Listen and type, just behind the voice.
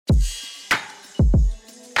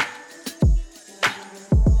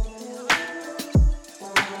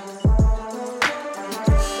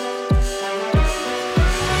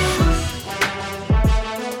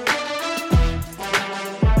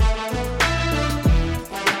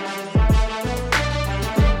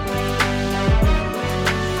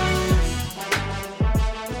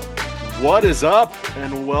What is up,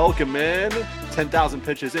 and welcome in 10,000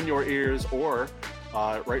 pitches in your ears or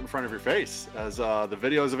right in front of your face, as the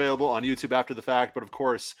video is available on YouTube after the fact. But of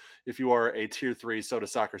course, if you are a tier 3 Soda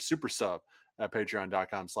Soccer super sub at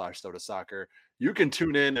patreon.com/Soda Soccer, you can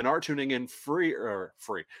tune in and are tuning in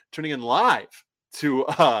tuning in live to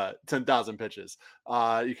 10,000 pitches.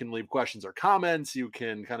 You can leave questions or comments. You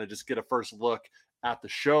can kind of just get a first look at the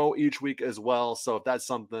show each week as well. So if that's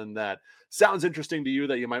something that sounds interesting to you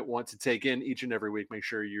that you might want to take in each and every week, make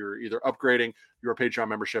sure you're either upgrading your Patreon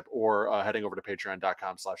membership or heading over to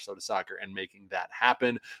patreon.com/Soda Soccer and making that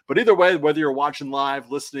happen. But either way, whether you're watching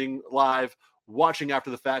live, listening live, watching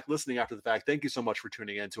after the fact, listening after the fact, thank you so much for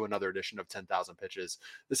tuning in to another edition of 10,000 Pitches.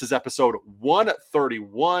 This is episode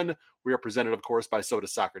 131. We are presented, of course, by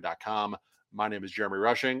sodasoccer.com. My name is Jeremy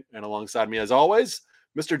Rushing, and alongside me, as always,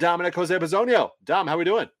 Mr. Dominic Jose Bizzonio. Dom, how we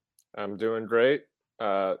doing? I'm doing great.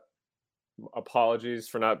 Apologies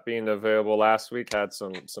for not being available last week. Had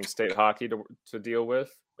some state hockey to deal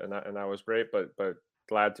with, and that was great. But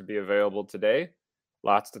glad to be available today.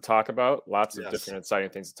 Lots to talk about. Lots of different exciting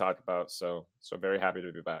things to talk about. So very happy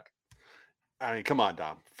to be back. I mean, come on,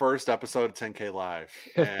 Dom. First episode of 10K Live,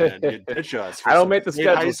 and you ditch us for I don't make the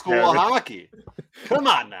schedule. High school hockey. Come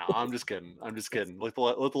on now. I'm just kidding. Looked a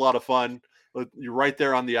lot of fun. You're right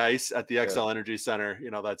there on the ice at the XL Energy Center.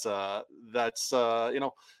 You know, that's you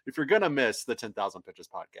know, if you're gonna miss the 10,000 Pitches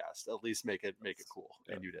podcast, at least make it cool,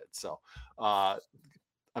 and you did. So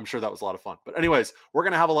I'm sure that was a lot of fun. But anyways, we're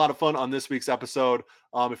going to have a lot of fun on this week's episode.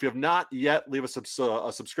 If you have not yet, leave a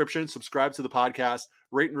subscription, subscribe to the podcast,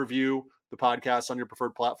 rate and review the podcast on your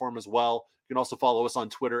preferred platform as well. You can also follow us on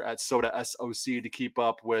Twitter at SodaSOC to keep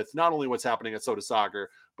up with not only what's happening at Soda Soccer,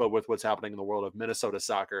 but with what's happening in the world of Minnesota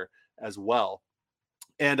soccer as well.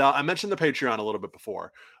 And I mentioned the Patreon a little bit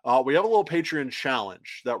before. We have a little Patreon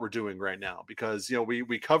challenge that we're doing right now because, you know,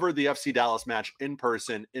 we covered the FC Dallas match in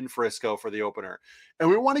person in Frisco for the opener. And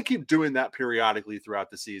we want to keep doing that periodically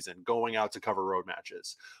throughout the season, going out to cover road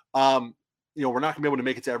matches. You know, we're not going to be able to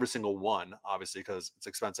make it to every single one, obviously, because it's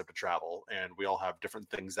expensive to travel and we all have different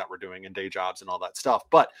things that we're doing and day jobs and all that stuff.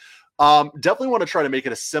 But definitely want to try to make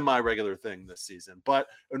it a semi-regular thing this season. But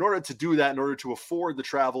in order to do that, in order to afford the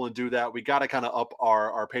travel and do that, we got to kind of up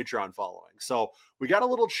our Patreon following. So we got a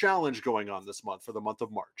little challenge going on this month for the month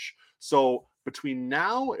of March. So between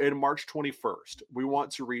now and March 21st, we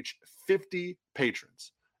want to reach 50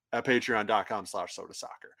 patrons at patreon.com/Soda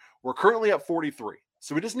Soccer. We're currently at 43.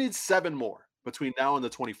 So we just need 7 more between now and the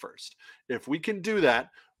 21st. If we can do that,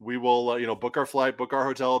 we will, you know, book our flight, book our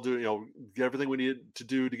hotel, do, you know, get everything we need to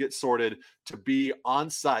do to get sorted to be on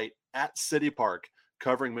site at City Park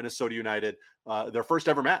covering Minnesota United, their first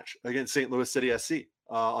ever match against St. Louis City SC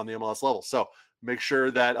on the MLS level. So make sure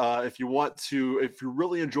that if you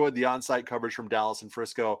really enjoyed the on-site coverage from Dallas and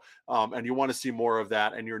Frisco, and you want to see more of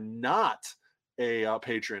that, and you're not a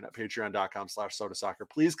patron at patreon.com/Soda Soccer,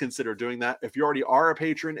 please consider doing that. If you already are a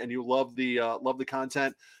patron and you love the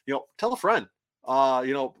content, you know, tell a friend,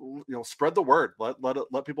 you know, spread the word,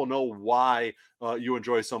 let people know why you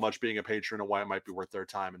enjoy so much being a patron and why it might be worth their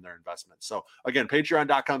time and their investment. So again,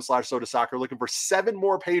 patreon.com/Soda Soccer, looking for 7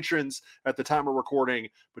 more patrons at the time of recording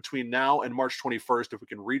between now and March 21st. If we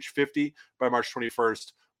can reach 50 by March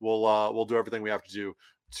 21st, we'll do everything we have to do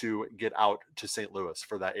to get out to St. Louis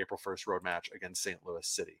for that April 1st road match against St. Louis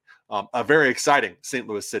City. A very exciting St.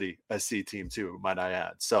 Louis City SC team too, might I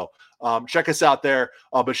add. So check us out there.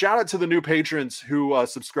 But shout out to the new patrons who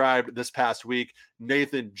subscribed this past week.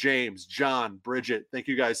 Nathan, James, John, Bridget, thank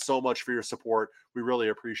you guys so much for your support. We really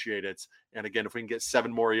appreciate it. And again, if we can get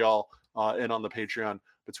 7 more of y'all in on the Patreon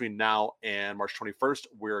between now and March 21st,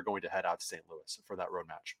 we're going to head out to St. Louis for that road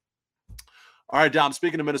match. All right, Dom,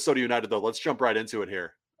 speaking of Minnesota United, though, let's jump right into it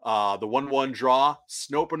here. The 1-1 draw,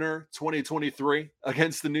 Snopener 2023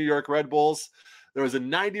 against the New York Red Bulls. There was a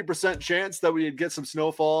 90% chance that we'd get some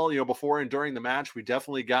snowfall, you know, before and during the match. We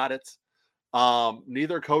definitely got it.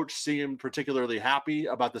 Neither coach seemed particularly happy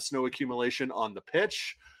about the snow accumulation on the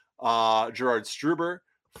pitch. Gerard Struber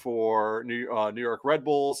for New York Red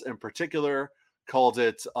Bulls in particular called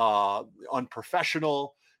it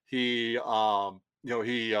unprofessional. He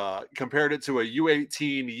compared it to a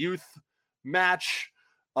U18 youth match.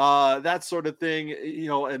 That sort of thing, you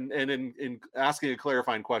know, and in asking a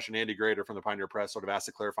clarifying question, Andy Grader from the Pioneer Press sort of asked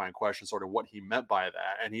a clarifying question, sort of what he meant by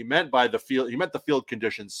that. And he meant the field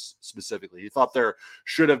conditions specifically. He thought there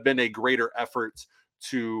should have been a greater effort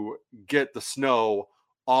to get the snow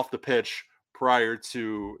off the pitch prior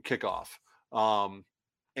to kickoff.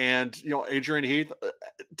 And, you know, Adrian Heath,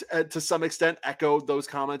 to some extent, echoed those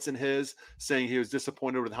comments in his, saying he was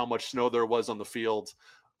disappointed with how much snow there was on the field.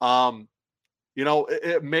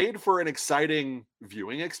 it made for an exciting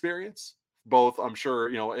viewing experience. Both, I'm sure,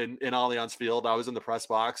 in Allianz Field. I was in the press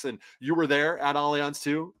box, and you were there at Allianz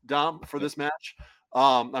too, Dom, for this match.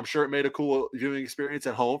 I'm sure it made a cool viewing experience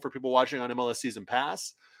at home for people watching on MLS Season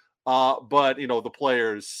Pass. But the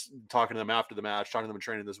players, talking to them after the match, talking to them in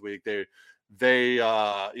training this week, they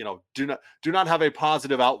do not have a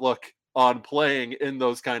positive outlook on playing in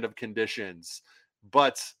those kind of conditions.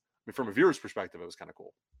 But from a viewer's perspective, it was kind of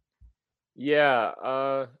cool. Yeah,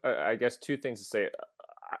 I guess two things to say.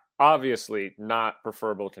 Obviously, not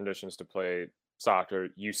preferable conditions to play soccer.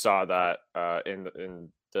 You saw that in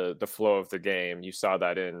the flow of the game. You saw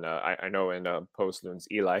that in I know in post loons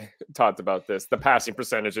Eli talked about this. The passing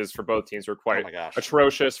percentages for both teams were quite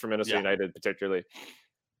atrocious for Minnesota United, particularly.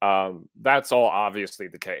 That's all obviously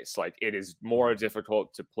the case. Like, it is more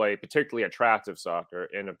difficult to play particularly attractive soccer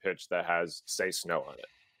in a pitch that has, say, snow on it.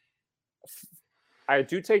 I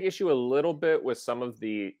do take issue a little bit with some of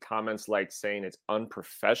the comments, like saying it's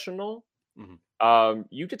unprofessional. Mm-hmm.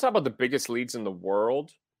 You could talk about the biggest leagues in the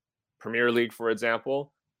world, Premier League, for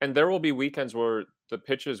example, and there will be weekends where the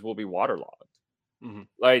pitches will be waterlogged. Mm-hmm.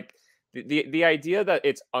 Like, the idea that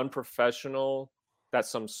it's unprofessional, that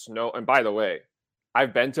some snow, and by the way,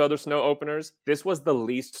 I've been to other snow openers. This was the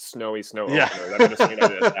least snowy snow opener that Minnesota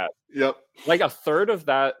United has had. Yep. Like, a third of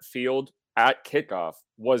that field at kickoff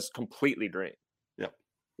was completely green.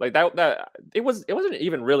 Like that it wasn't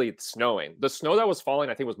even really snowing. The snow that was falling,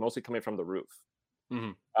 I think, was mostly coming from the roof.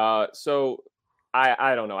 Mm-hmm. So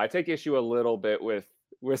I don't know. I take issue a little bit with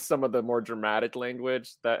some of the more dramatic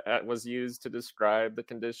language that was used to describe the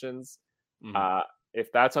conditions. Mm-hmm.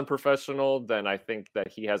 If that's unprofessional, then I think that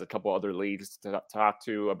he has a couple other leagues to talk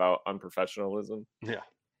to about unprofessionalism. Yeah.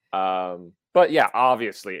 But yeah,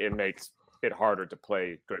 obviously it makes it harder to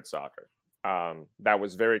play good soccer. That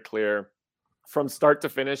was very clear from start to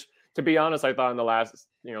finish. To be honest, I thought in the last,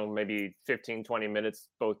 maybe 15, 20 minutes,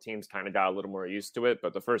 both teams kind of got a little more used to it.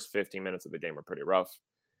 But the first 15 minutes of the game were pretty rough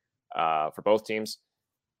for both teams,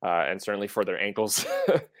 and certainly for their ankles.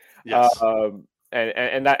 Yes.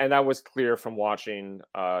 And that was clear from watching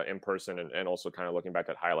in person and also kind of looking back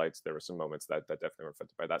at highlights. There were some moments that definitely were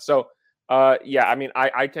affected by that. So, yeah, I mean,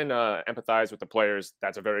 I can empathize with the players.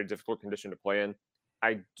 That's a very difficult condition to play in.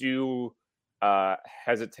 I do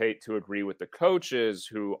hesitate to agree with the coaches,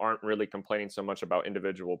 who aren't really complaining so much about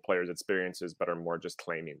individual players' experiences, but are more just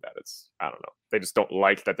claiming that it's, I don't know, they just don't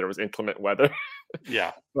like that there was inclement weather.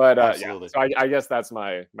 Yeah, but absolutely. Yeah. So I guess that's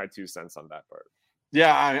my 2 cents on that part.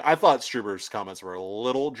 Yeah, I thought Struber's comments were a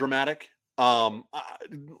little dramatic. I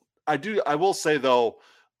will say, though,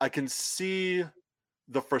 I can see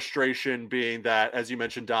the frustration being that, as you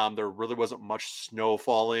mentioned, Dom, there really wasn't much snow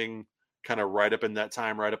falling kind of right up in that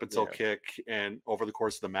time, right up until kick and over the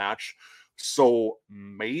course of the match. So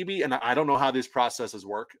maybe, and I don't know how these processes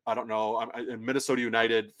work. I don't know. And Minnesota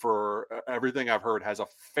United, for everything I've heard, has a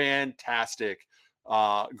fantastic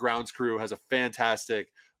grounds crew, has a fantastic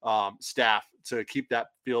staff to keep that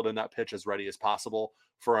field and that pitch as ready as possible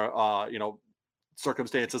for,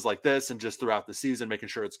 circumstances like this, and just throughout the season, making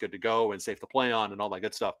sure it's good to go and safe to play on and all that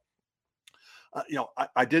good stuff.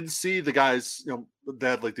 I did see the guys, they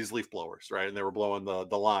had like these leaf blowers, right? And they were blowing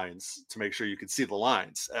the lines to make sure you could see the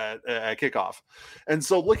lines at kickoff. And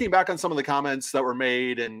so looking back on some of the comments that were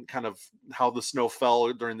made and kind of how the snow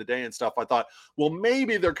fell during the day and stuff, I thought, well,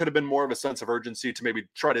 maybe there could have been more of a sense of urgency to maybe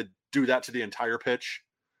try to do that to the entire pitch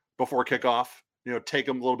before kickoff, take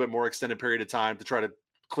them a little bit more extended period of time to try to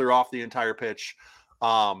clear off the entire pitch.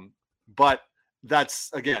 But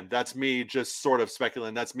that's me just sort of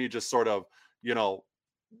speculating. That's me just sort of,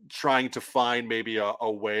 trying to find maybe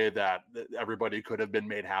a way that everybody could have been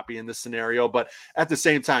made happy in this scenario. But at the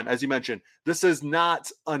same time, as you mentioned, this is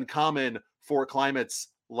not uncommon for climates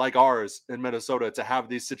like ours in Minnesota to have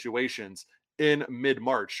these situations in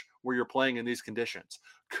mid-March where you're playing in these conditions.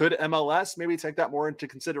 Could MLS maybe take that more into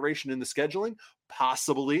consideration in the scheduling?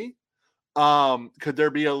 Possibly. Could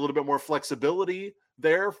there be a little bit more flexibility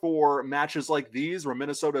there for matches like these where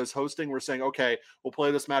Minnesota is hosting? We're saying, okay, we'll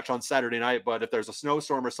play this match on Saturday night, but if there's a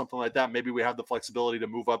snowstorm or something like that, maybe we have the flexibility to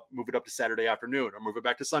move it up to Saturday afternoon, or move it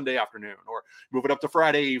back to Sunday afternoon, or move it up to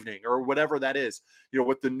Friday evening, or whatever that is.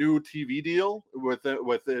 With the new TV deal, with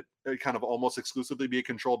it kind of almost exclusively being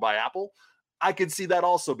controlled by Apple, I could see that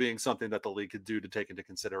also being something that the league could do to take into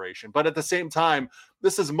consideration. But at the same time,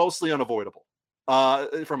 this is mostly unavoidable.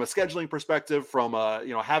 From a scheduling perspective, from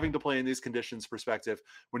having to play in these conditions perspective,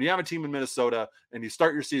 when you have a team in Minnesota and you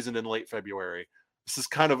start your season in late February, this is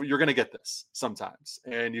kind of, you're going to get this sometimes,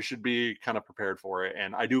 and you should be kind of prepared for it.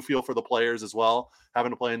 And I do feel for the players as well,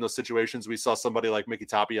 having to play in those situations. We saw somebody like Mickey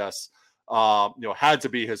Tapias had to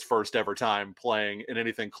be his first ever time playing in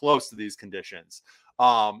anything close to these conditions.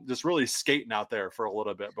 Just really skating out there for a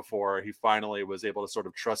little bit before he finally was able to sort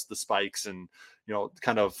of trust the spikes and,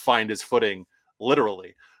 kind of find his footing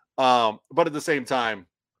literally. But at the same time,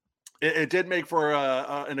 it did make for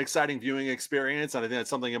an exciting viewing experience. And I think that's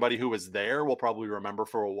something anybody who was there will probably remember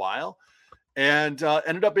for a while. And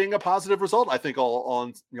ended up being a positive result, I think, all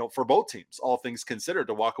on for both teams, all things considered,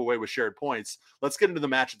 to walk away with shared points. Let's get into the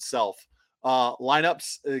match itself.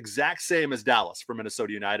 Lineups exact same as Dallas for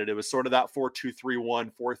Minnesota United. It was sort of that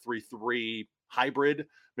 4-2-3-1, 4-3-3 hybrid,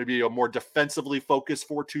 maybe a more defensively focused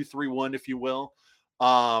 4-2-3-1, if you will.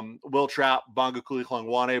 Will Trapp, Bonga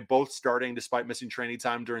Kuli-Klangwane, both starting despite missing training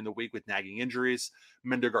time during the week with nagging injuries.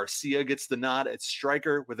 Mender Garcia gets the nod at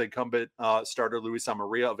striker with incumbent starter Luis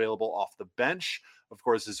Amaria available off the bench. Of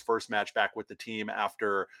course, his first match back with the team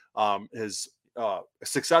after his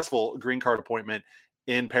successful green card appointment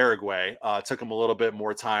in Paraguay. Took him a little bit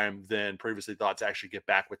more time than previously thought to actually get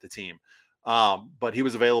back with the team. But he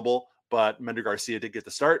was available, but Mender Garcia did get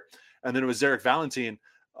the start. And then it was Zarek Valentin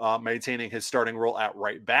maintaining his starting role at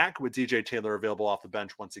right back, with DJ Taylor available off the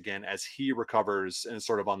bench once again as he recovers and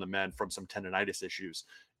sort of on the mend from some tendonitis issues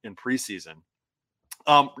in preseason.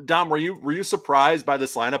 Dom, were you surprised by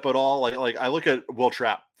this lineup at all? Like I look at Will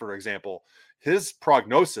Trapp, for example. His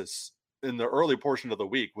prognosis in the early portion of the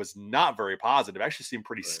week was not very positive. It actually seemed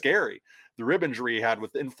pretty scary. The rib injury he had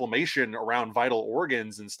with inflammation around vital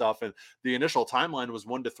organs and stuff. And the initial timeline was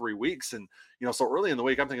 1 to 3 weeks. And, so early in the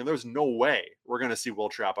week, I'm thinking there's no way we're going to see Will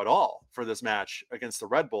Trapp at all for this match against the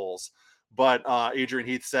Red Bulls. But Adrian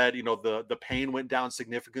Heath said, the pain went down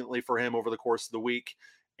significantly for him over the course of the week.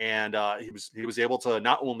 And he was able to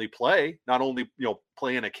not only play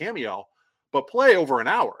in a cameo, but play over an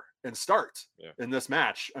hour and start in this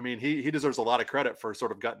match. I mean, he deserves a lot of credit for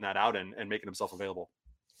sort of gutting that out and making himself available.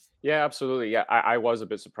 Yeah, absolutely. Yeah, I was a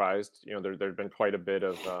bit surprised. There'd been quite a bit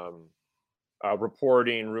of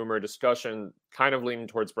reporting, rumor, discussion, kind of leaning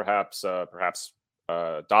towards perhaps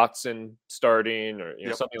Dotson starting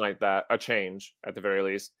or something like that, a change at the very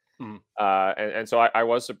least. Mm-hmm. And so I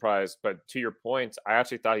was surprised. But to your point, I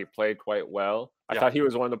actually thought he played quite well. I thought he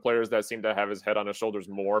was one of the players that seemed to have his head on his shoulders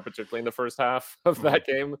more, particularly in the first half of that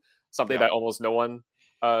game. Something that almost no one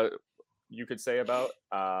you could say about.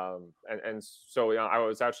 And so I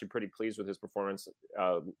was actually pretty pleased with his performance.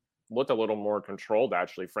 Looked a little more controlled,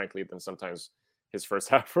 actually, frankly, than sometimes his first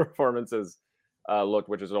half performances looked,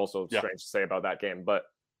 which is also strange to say about that game. But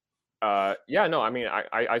I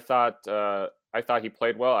thought he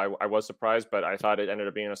played well. I was surprised, but I thought it ended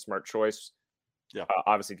up being a smart choice. Yeah,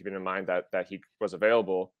 obviously keeping in mind that he was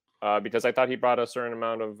available because I thought he brought a certain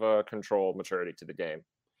amount of control, maturity to the game.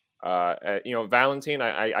 Valentin,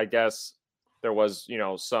 I guess there was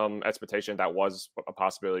some expectation that was a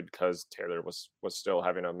possibility because Taylor was still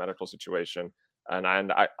having a medical situation, and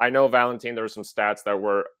I know Valentin, there were some stats that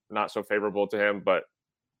were not so favorable to him, but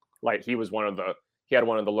like he had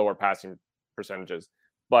one of the lower passing percentages.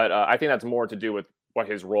 But I think that's more to do with what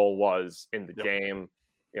his role was in the game.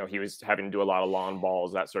 He was having to do a lot of long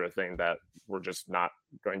balls, that sort of thing, that were just not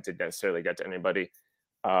going to necessarily get to anybody.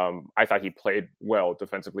 I thought he played well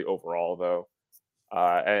defensively overall, though.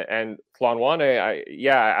 And Klangwane,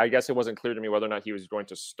 I guess it wasn't clear to me whether or not he was going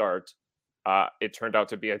to start. It turned out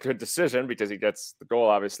to be a good decision because he gets the goal,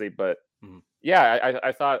 obviously. But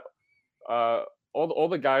I thought all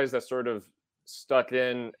the guys that sort of stuck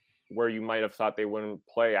in where you might have thought they wouldn't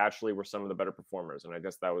play actually were some of the better performers, and I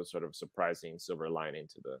guess that was sort of surprising silver lining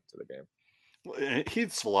to the game.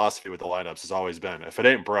 Heath's philosophy with the lineups has always been, if it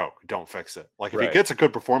ain't broke, don't fix it. Like if he gets a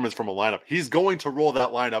good performance from a lineup, he's going to roll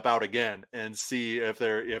that lineup out again and see if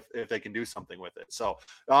they can do something with it. So,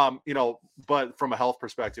 but from a health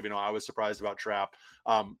perspective, I was surprised about Trapp.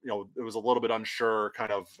 It was a little bit unsure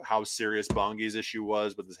kind of how serious Bongi's issue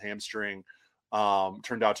was with his hamstring.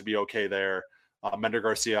 Turned out to be okay there. Mender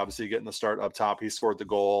Garcia obviously getting the start up top. He scored the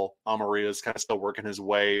goal. Amaria's kind of still working his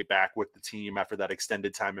way back with the team after that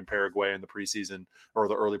extended time in Paraguay in the preseason, or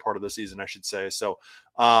the early part of the season, I should say. So,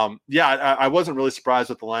 I wasn't really surprised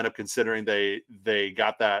with the lineup considering they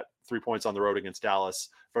got that 3 points on the road against Dallas.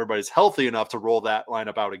 If everybody's healthy enough to roll that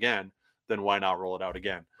lineup out again, then why not roll it out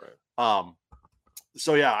again? Right.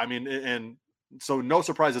 So no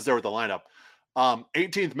surprises there with the lineup.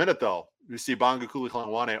 18th minute though, we see Bonga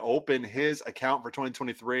Kuli-Klangwane open his account for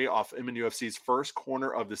 2023 off MNUFC's first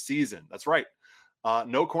corner of the season. That's right.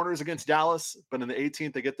 No corners against Dallas, but in the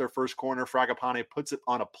 18th, they get their first corner. Fragapane puts it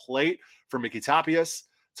on a plate for Mickey Tapias.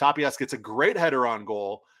 Tapias gets a great header on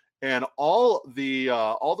goal. And all the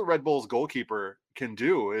Red Bulls goalkeeper can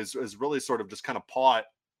do is really sort of just kind of paw it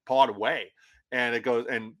away. And it goes,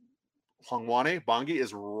 and Hlongwane Bongi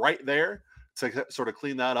is right there to sort of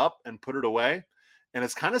clean that up and put it away. And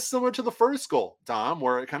it's kind of similar to the first goal, Dom,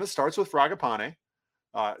 where it kind of starts with Fragapane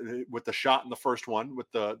with the shot in the first one,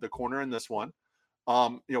 with the corner in this one.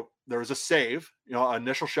 There was a save,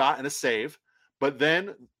 initial shot and a save, but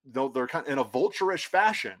then they're kind of in a vulture-ish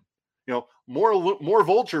fashion. More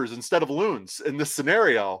vultures instead of loons in this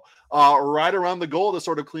scenario, right around the goal to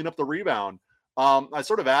sort of clean up the rebound. I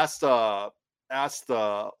sort of asked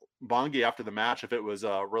Bongi after the match if it was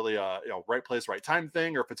really a right place, right time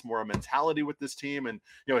thing, or if it's more a mentality with this team. And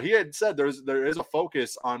he had said there is a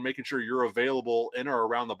focus on making sure you're available in or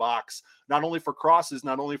around the box, not only for crosses,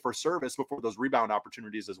 not only for service, but for those rebound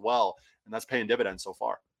opportunities as well. And that's paying dividends so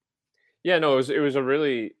far. Yeah, no, it was a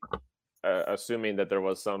really assuming that there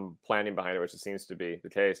was some planning behind it, which it seems to be the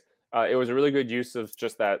case. It was a really good use of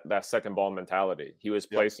just that second ball mentality. He was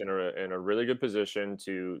placed in a really good position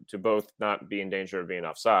to both not be in danger of being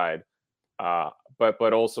offside,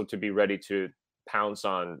 but also to be ready to pounce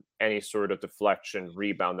on any sort of deflection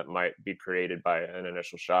rebound that might be created by an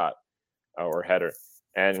initial shot or header.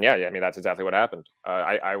 And yeah, I mean that's exactly what happened.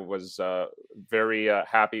 I was very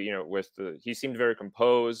happy, he seemed very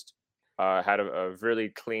composed. Had a really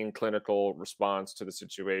clean clinical response to the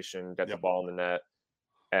situation, get the ball in the net.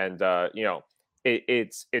 And,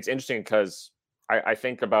 it's interesting because I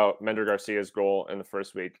think about Mender Garcia's goal in the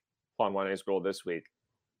first week, Hlongwane's goal this week.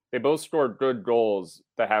 They both scored good goals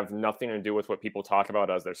that have nothing to do with what people talk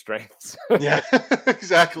about as their strengths. Yeah,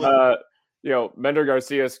 exactly. Mender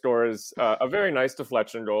Garcia scores a very nice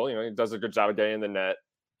deflection goal. He does a good job of getting in the net.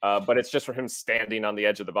 But it's just for him standing on the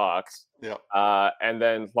edge of the box. Yeah. And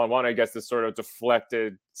then Hlongwane gets this sort of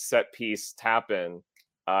deflected set piece tap in,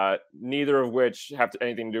 neither of which have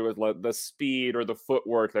anything to do with the speed or the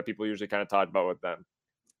footwork that people usually kind of talk about with them.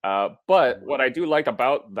 But what I do like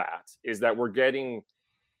about that is that we're getting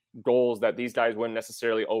goals that these guys wouldn't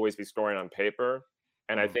necessarily always be scoring on paper.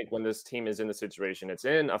 And I think when this team is in the situation it's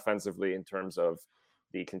in offensively, in terms of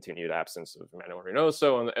the continued absence of Manuel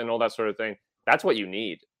Reynoso and all that sort of thing, that's what you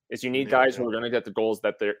need. Is you need guys who are going to get the goals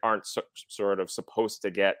that they aren't sort of supposed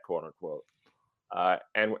to get, quote unquote.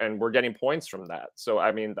 And we're getting points from that. So,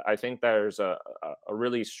 I mean, I think there's a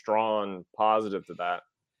really strong positive to that.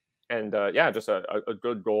 And just a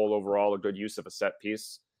good goal overall, a good use of a set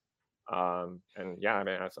piece. And yeah, I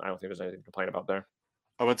mean, I don't think there's anything to complain about there.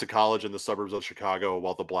 I went to college in the suburbs of Chicago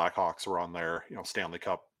while the Blackhawks were on their, Stanley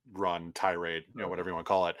Cup run, tirade, whatever you want to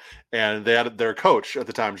call it. And they had their coach at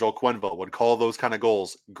the time, Joel Quenneville, would call those kind of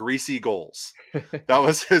goals greasy goals. That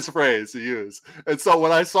was his phrase to use. And so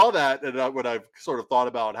when I saw that, and when I've sort of thought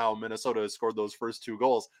about how Minnesota has scored those first two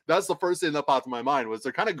goals, that's the first thing that popped in my mind was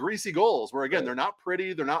they're kind of greasy goals where, again, they're not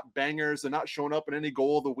pretty, they're not bangers, they're not showing up in any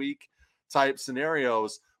goal of the week type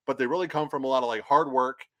scenarios, but they really come from a lot of like hard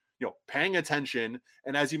work, paying attention.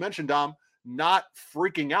 And as you mentioned, Dom, not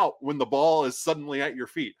freaking out when the ball is suddenly at your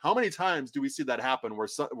feet. How many times do we see that happen where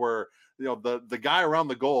the guy around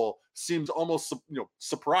the goal seems almost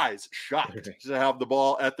surprised, shocked to have the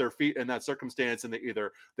ball at their feet in that circumstance, and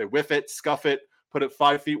they whiff it, scuff it, put it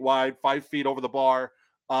 5 feet wide, 5 feet over the bar.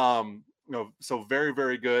 So very,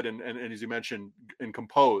 very good, and as you mentioned, and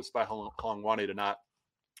composed by Hlongwane to not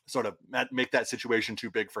sort of make that situation too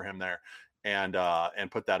big for him there, and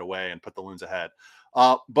put that away and put the Loons ahead.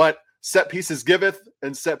 But set pieces giveth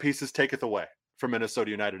and set pieces taketh away for Minnesota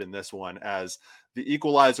United in this one, as the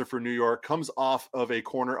equalizer for New York comes off of a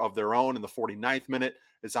corner of their own in the 49th minute.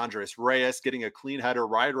 It's Andres Reyes getting a clean header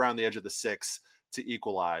right around the edge of the 6 to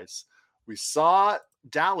equalize. We saw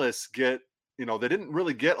Dallas get, they didn't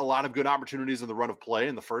really get a lot of good opportunities in the run of play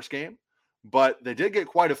in the first game, but they did get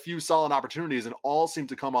quite a few solid opportunities, and all seemed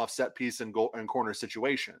to come off set piece and goal and corner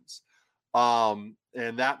situations.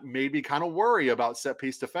 And that made me kind of worry about set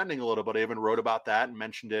piece defending a little bit. I even wrote about that and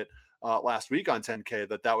mentioned it last week on 10K,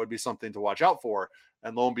 that would be something to watch out for.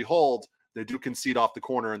 And lo and behold, they do concede off the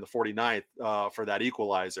corner in the 49th for that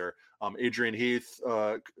equalizer. Adrian Heath,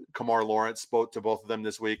 Kamar Lawrence spoke to both of them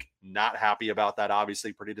this week. Not happy about that.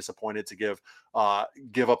 Obviously, pretty disappointed to give up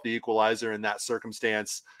the equalizer in that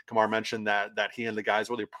circumstance. Kamar mentioned that he and the guys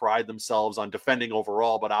really pride themselves on defending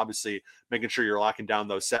overall, but obviously making sure you're locking down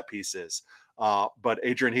those set pieces. But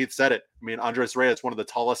Adrian Heath said it. I mean, Andres Reyes, one of the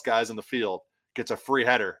tallest guys in the field, gets a free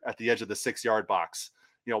header at the edge of the 6-yard box.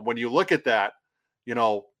 When you look at that,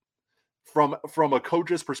 from a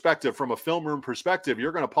coach's perspective, from a film room perspective,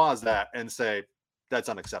 you're going to pause that and say, that's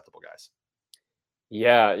unacceptable, guys.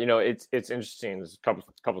 Yeah, it's interesting. There's a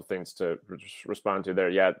couple of things to respond to there.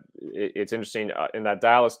 Yeah, it's interesting. In that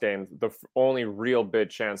Dallas game, the only real big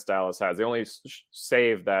chance Dallas has, the only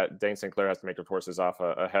save that Dane St. Clair has to make, of course, is off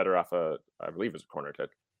a header off I believe it was a corner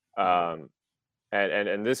kick. And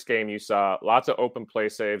in this game, you saw lots of open play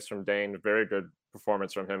saves from Dane. Very good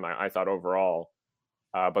performance from him, I thought overall.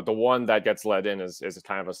 But the one that gets let in is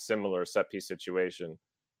kind of a similar set piece situation.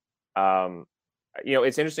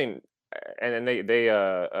 It's interesting, and they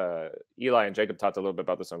Eli and Jacob talked a little bit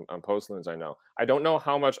about this on Postloons. I know. I don't know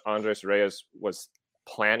how much Andres Reyes was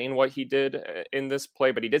planning what he did in this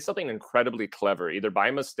play, but he did something incredibly clever, either by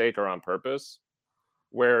mistake or on purpose,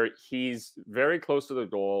 where he's very close to the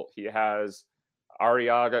goal. He has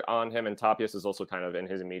Arriaga on him, and Tapias is also kind of in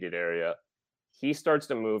his immediate area. He starts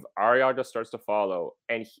to move. Arriaga starts to follow,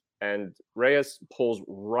 and Reyes pulls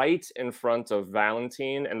right in front of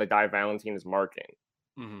Valentin, and the guy Valentin is marking,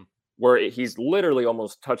 where he's literally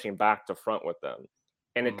almost touching back to front with them.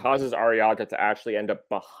 And it causes Arriaga to actually end up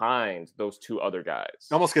behind those two other guys.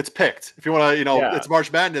 It almost gets picked. If you want to, it's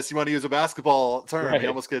March Madness. You want to use a basketball term. Right. He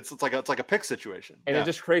almost gets it's like a pick situation. And it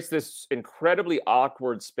just creates this incredibly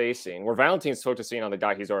awkward spacing where Valentin's focusing on the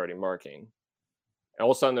guy he's already marking. And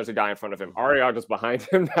all of a sudden there's a guy in front of him. Arriaga's behind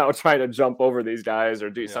him now trying to jump over these guys or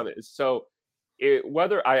do something. So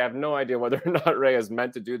I have no idea whether or not Reyes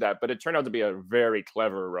meant to do that, but it turned out to be a very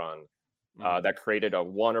clever run. That created a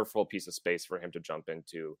wonderful piece of space for him to jump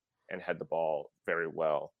into and head the ball very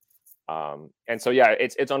well. And so,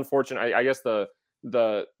 it's unfortunate. I guess the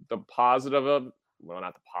positive of, well,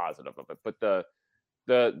 not the positive of it, but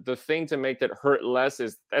the thing to make that hurt less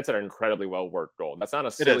is that's an incredibly well worked goal. That's not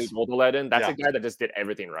a silly goal to let in. That's a guy that just did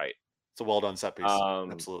everything right. It's a well done set piece.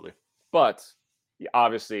 Absolutely. But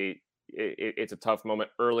obviously, it's a tough moment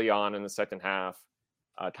early on in the second half.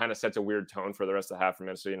 Kind of sets a weird tone for the rest of the half for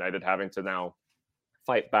Minnesota United, having to now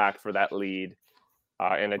fight back for that lead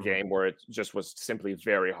in a game where it just was simply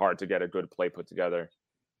very hard to get a good play put together.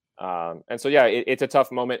 And so, it's a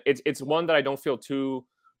tough moment. It's one that I don't feel too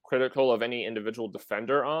critical of any individual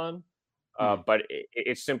defender on, but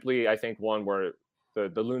it's simply, I think, one where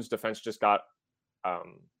the Loons defense just got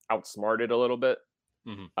outsmarted a little bit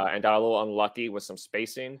and got a little unlucky with some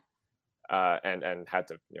spacing and had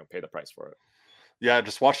to pay the price for it. Yeah,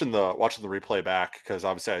 just watching the replay back, because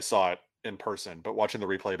obviously I saw it in person, but watching the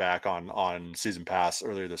replay back on Season Pass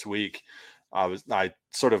earlier this week, I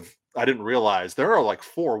didn't realize there are like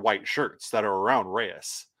 4 white shirts that are around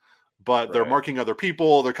Reyes, but they're marking other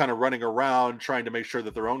people. They're kind of running around trying to make sure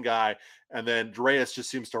that their own guy, and then Reyes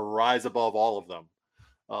just seems to rise above all of them.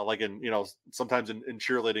 Like in, sometimes in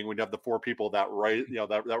cheerleading, when you have the 4 people that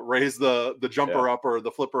raise the jumper up or the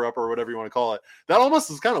flipper up or whatever you want to call it, that almost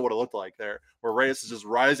is kind of what it looked like there, where Reyes is just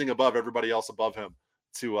rising above everybody else above him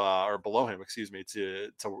or below him,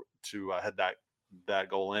 to head that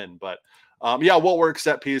goal in. But well worked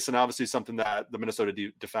set piece, and obviously something that the Minnesota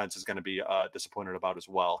defense is going to be disappointed about as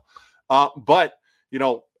well. But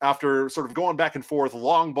after sort of going back and forth,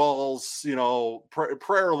 long balls,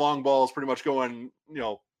 prayer long balls, pretty much going,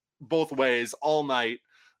 both ways all night,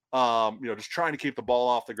 just trying to keep the ball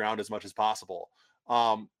off the ground as much as possible.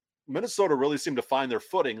 Minnesota really seemed to find their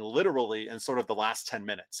footing literally in sort of the last 10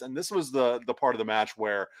 minutes. And this was the part of the match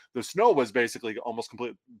where the snow was basically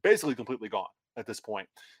completely gone at this point.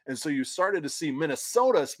 And so you started to see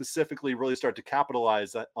Minnesota specifically really start to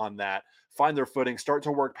capitalize on that, find their footing, start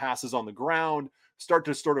to work passes on the ground, start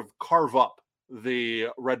to sort of carve up the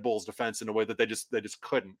Red Bulls defense in a way that they just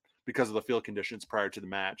couldn't because of the field conditions prior to the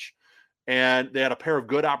match. And they had a pair of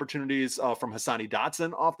good opportunities from Hassani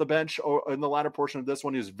Dotson off the bench in the latter portion of this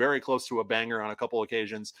one. He was very close to a banger on a couple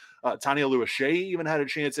occasions. Tanya Lewis-Shea even had a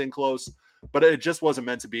chance in close, but it just wasn't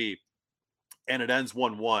meant to be. And it ends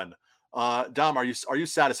 1-1. Dom, are you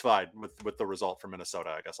satisfied with the result for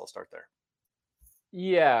Minnesota? I guess I'll start there.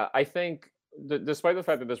 Yeah, I think despite the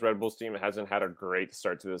fact that this Red Bulls team hasn't had a great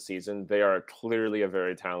start to the season, they are clearly a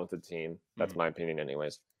very talented team. That's my opinion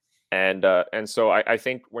anyways. And so I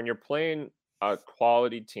think when you're playing a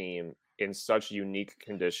quality team in such unique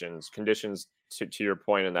conditions to your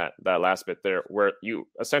point in that last bit there, where you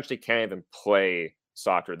essentially can't even play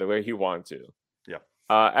soccer the way you want to. Yeah.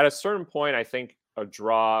 At a certain point, I think a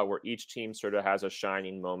draw where each team sort of has a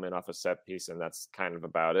shining moment off a set piece, and that's kind of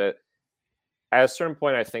about it. At a certain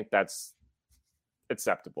point, I think that's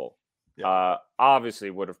acceptable. Yeah.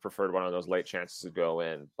 Obviously would have preferred one of those late chances to go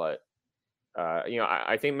in, but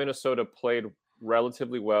I think Minnesota played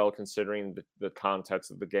relatively well considering the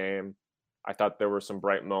context of the game. I thought there were some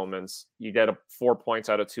bright moments. You get 4 points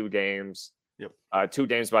out of 2 games. Yep. 2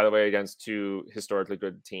 games, by the way, against 2 historically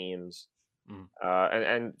good teams.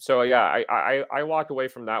 And so, I walked away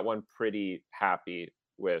from that one pretty happy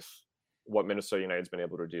with what Minnesota United's been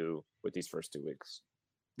able to do with these first 2 weeks.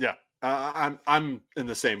 Yeah, I'm in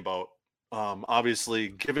the same boat. Obviously,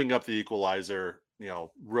 giving up the equalizer,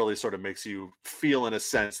 really sort of makes you feel in a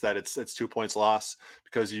sense that it's 2 points loss,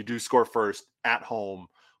 because you do score first at home,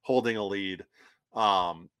 holding a lead,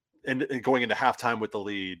 and going into halftime with the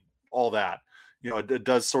lead, all that. It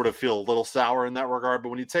does sort of feel a little sour in that regard. But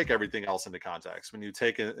when you take everything else into context, when you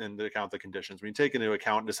take into account the conditions, when you take into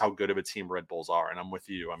account just how good of a team Red Bulls are, and I'm with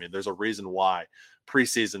you. I mean, there's a reason why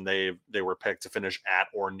preseason they were picked to finish at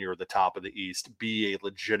or near the top of the East, be a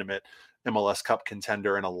legitimate MLS Cup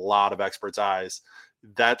contender in a lot of experts' eyes.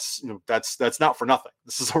 That's not for nothing.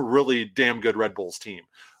 This is a really damn good Red Bulls team.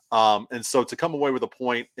 And so to come away with a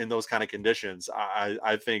point in those kind of conditions,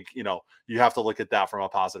 I think, you have to look at that from a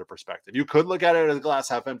positive perspective. You could look at it as a glass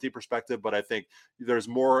half empty perspective, but I think there's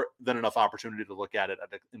more than enough opportunity to look at it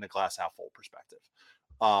in a glass half full perspective.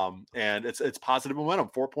 And it's positive momentum,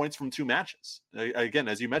 4 points from 2 matches. Again,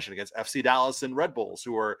 as you mentioned, against FC Dallas and Red Bulls,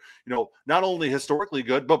 who are, not only historically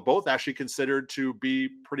good, but both actually considered to be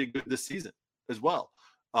pretty good this season as well.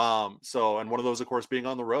 And one of those, of course, being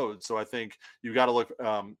on the road. So I think you got to look,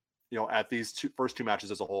 at these first 2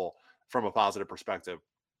 matches as a whole from a positive perspective.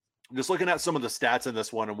 Just looking at some of the stats in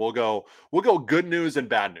this one, and we'll go good news and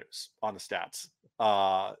bad news on the stats,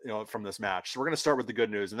 from this match. So we're going to start with the good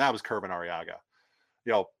news, and that was Kervin Arriaga.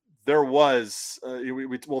 There was,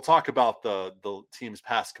 we'll talk about the team's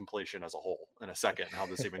pass completion as a whole in a second, and how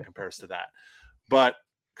this even compares to that. But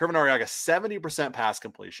Kervin Arriaga, 70% pass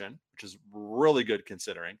completion, which is really good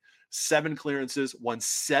considering. 7 clearances, won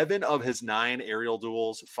 7 of his 9 aerial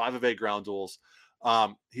duels, 5 of 8 ground duels.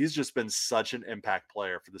 He's just been such an impact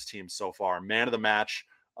player for this team so far. Man of the match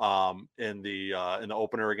in the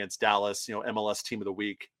opener against Dallas. MLS Team of the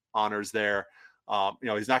Week honors there.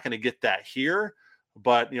 He's not going to get that here,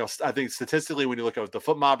 but I think statistically, when you look at the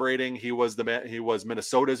foot mob rating, he was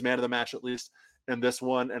Minnesota's man of the match, at least in this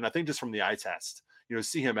one. And I think just from the eye test,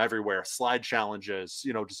 see him everywhere, slide challenges,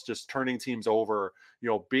 just turning teams over,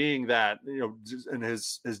 being that, and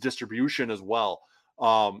his distribution as well.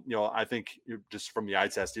 I think just from the eye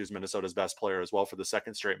test, he was Minnesota's best player as well for the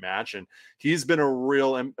second straight match. And he's been a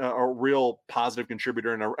real positive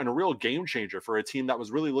contributor and a real game changer for a team that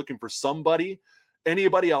was really looking for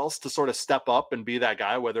anybody else to sort of step up and be that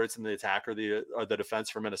guy, whether it's in the attack or the defense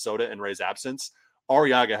for Minnesota in Ray's absence.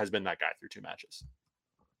 Arriaga has been that guy through 2 matches.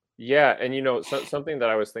 Yeah, and something that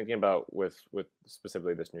I was thinking about with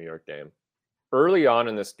specifically this New York game, early on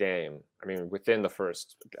in this game, I mean, within the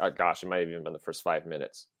first, it might have even been the first 5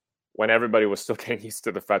 minutes, when everybody was still getting used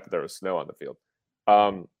to the fact that there was snow on the field,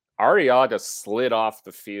 Arriaga slid off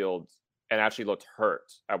the field and actually looked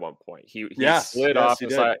hurt at one point. He slid off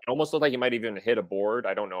the side. It almost looked like he might even hit a board.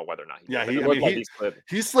 I don't know whether or not he did.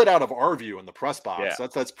 He slid out of our view in the press box. Yeah.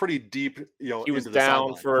 That's pretty deep. He was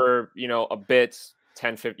down for a bit.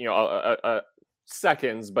 10, 15,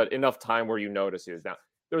 seconds, but enough time where you notice he was down.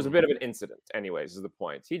 There was a bit of an incident, anyways, is the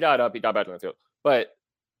point. He got up, he got back on the field. But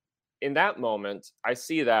in that moment, I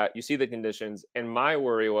see that, you see the conditions, and my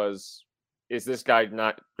worry was, is this guy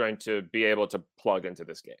not going to be able to plug into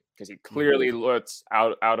this game? Because he clearly looked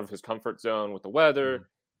out of his comfort zone with the weather,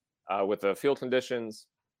 with the field conditions,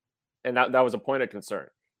 and that was a point of concern.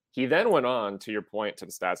 He then went on, to your point, to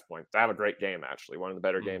the stats point, to have a great game, actually. One of the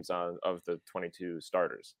better games of the 22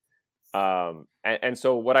 starters. And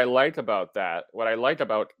so what I liked about Kervin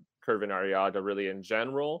Arriaga really in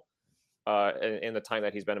general, in the time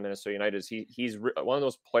that he's been at Minnesota United, is he's one of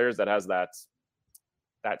those players that has that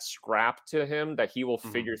scrap to him, that he will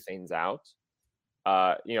figure things out.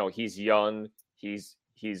 He's young, he's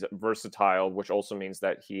versatile, which also means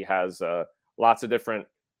that he has lots of different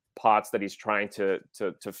pots that he's trying to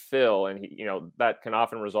fill, and that can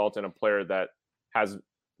often result in a player that has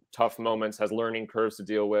tough moments, has learning curves to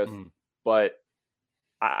deal with. But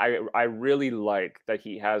I really like that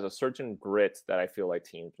he has a certain grit that I feel like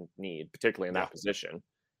teams need, particularly in that position.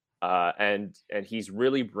 And he's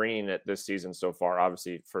really bringing it this season so far.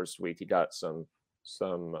 Obviously, first week he got some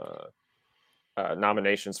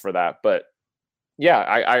nominations for that, but yeah,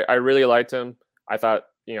 I really liked him. I thought,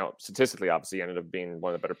 statistically, obviously, he ended up being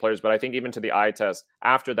one of the better players. But I think even to the eye test,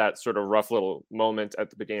 after that sort of rough little moment at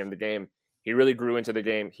the beginning of the game, he really grew into the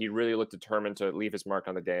game. He really looked determined to leave his mark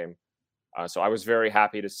on the game. So I was very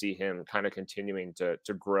happy to see him kind of continuing to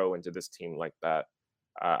grow into this team like that.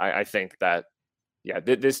 I think that,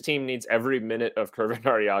 this team needs every minute of Kervin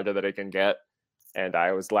Arriaga that it can get. And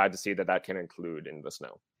I was glad to see that can include in the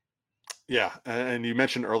snow. Yeah, and you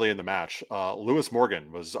mentioned early in the match, Lewis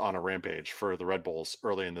Morgan was on a rampage for the Red Bulls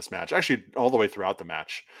early in this match, actually all the way throughout the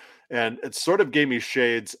match. And it sort of gave me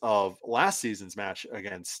shades of last season's match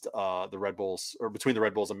against the Red Bulls, or between the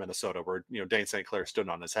Red Bulls and Minnesota, where Dane St. Clair stood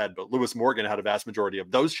on his head, but Lewis Morgan had a vast majority of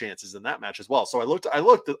those chances in that match as well. So I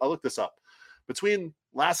looked this up. between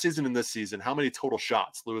last season and this season, how many total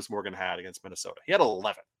shots Lewis Morgan had against Minnesota? He had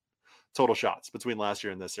 11 total shots between last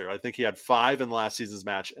year and this year. I think he had 5 in last season's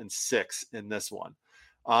match and 6 in this one,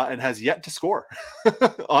 and has yet to score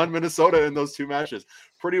on Minnesota in those 2 matches.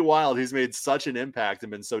 Pretty wild. He's made such an impact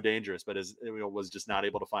and been so dangerous, but was just not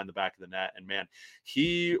able to find the back of the net. And man,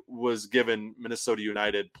 he was giving Minnesota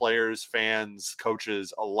United players, fans,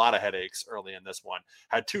 coaches a lot of headaches early in this one.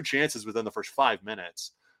 Had 2 chances within the first 5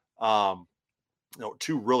 minutes.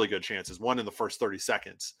 2 really good chances. One in the first 30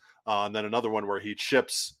 seconds. And then another one where he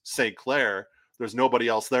chips St. Clair. There's nobody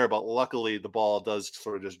else there, but luckily the ball does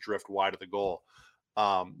sort of just drift wide of the goal.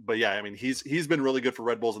 But yeah, I mean, he's been really good for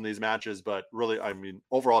Red Bulls in these matches, but really, I mean,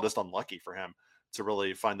 overall just unlucky for him to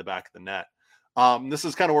really find the back of the net. This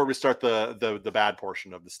is kind of where we start the bad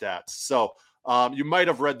portion of the stats. So you might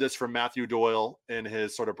have read this from Matthew Doyle in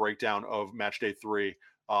his sort of breakdown of match day 3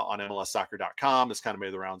 on MLSsoccer.com. This kind of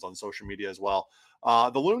made the rounds on social media as well.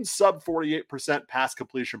 The Loons sub 48% pass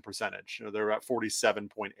completion percentage. They're at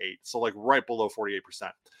 47.8. So like right below 48%.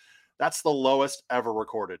 That's the lowest ever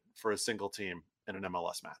recorded for a single team in an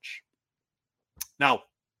MLS match. Now,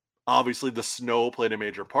 obviously the snow played a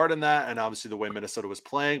major part in that. And obviously the way Minnesota was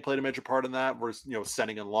playing played a major part in that. We're,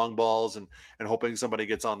 sending in long balls and hoping somebody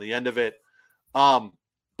gets on the end of it.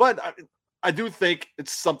 But I do think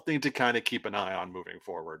it's something to kind of keep an eye on moving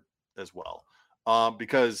forward as well.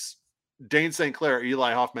 Because Dane St. Clair,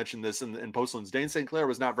 Eli Hoff mentioned this in Postlands, Dane St. Clair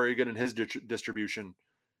was not very good in his distribution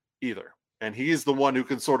either. And he's the one who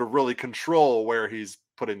can sort of really control where he's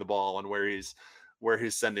putting the ball and where he's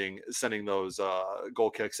sending those goal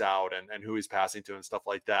kicks out and who he's passing to and stuff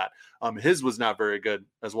like that. His was not very good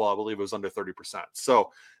as well. I believe it was under 30%.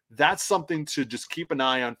 So that's something to just keep an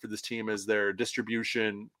eye on for this team, is their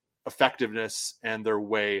distribution effectiveness and their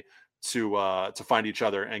way to find each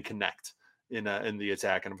other and connect in the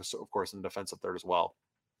attack, and of course in the defensive third as well.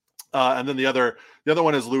 And then the other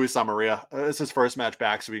one is Luis Amarilla. It's his first match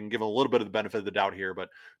back, so we can give him a little bit of the benefit of the doubt here. But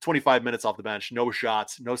 25 minutes off the bench, no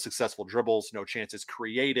shots, no successful dribbles, no chances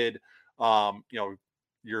created.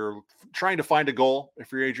 You're trying to find a goal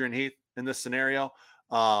if you're Adrian Heath in this scenario.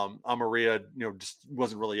 Amarilla, just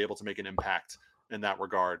wasn't really able to make an impact in that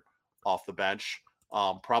regard off the bench.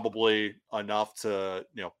 Probably enough to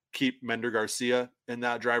keep Mender Garcia in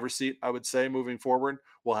that driver's seat, I would say, moving forward.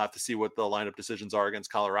 We'll have to see what the lineup decisions are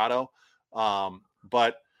against Colorado.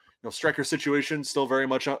 But striker situation still very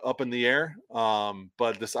much up in the air.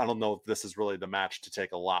 But this, I don't know if this is really the match to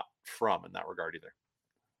take a lot from in that regard either.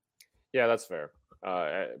 Yeah, that's fair.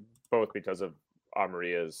 Both because of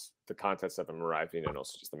Amarilla's, the context of him arriving, and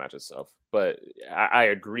also just the match itself. But I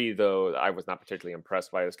agree, though, I was not particularly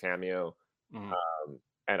impressed by his cameo. Mm-hmm.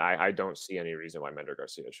 And I don't see any reason why Mender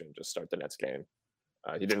Garcia shouldn't just start the Nets game.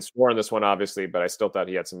 He didn't score in this one, obviously, but I still thought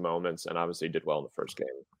he had some moments, and obviously he did well in the first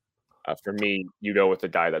game. For me, you go with the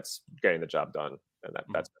guy that's getting the job done, and that's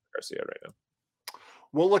Mender Garcia right now.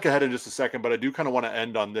 We'll look ahead in just a second, but I do kind of want to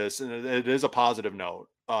end on this, and it is a positive note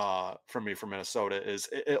for me for Minnesota. Is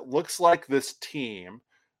it looks like this team,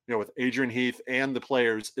 with Adrian Heath and the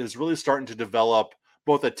players, is really starting to develop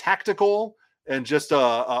both a tactical and just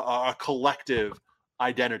a collective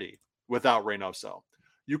identity without Reynoso.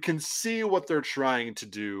 You can see what they're trying to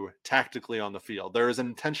do tactically on the field. There is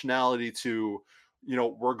an intentionality to,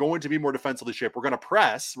 we're going to be more defensively shaped. We're going to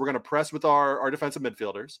press. We're going to press with our defensive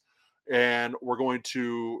midfielders, and we're going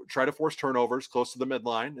to try to force turnovers close to the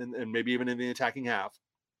midline and maybe even in the attacking half.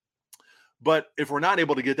 But if we're not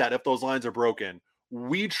able to get that, if those lines are broken,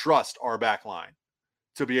 we trust our back line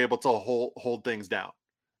to be able to hold things down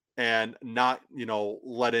and not,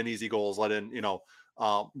 let in easy goals,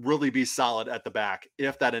 really be solid at the back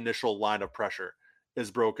if that initial line of pressure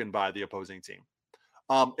is broken by the opposing team.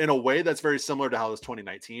 In a way that's very similar to how this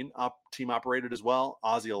 2019 team operated as well.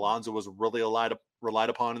 Ozzy Alonso was really relied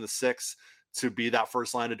upon in the 6 to be that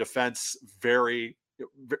first line of defense, very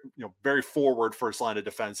forward first line of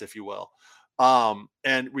defense, if you will.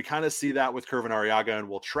 And we kind of see that with Kervin Arriaga and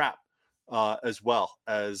Will Trapp as well,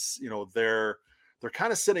 as they're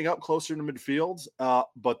kind of sitting up closer to midfield,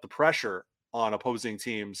 but the pressure on opposing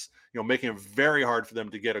teams, making it very hard for them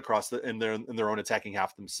to get across in their own attacking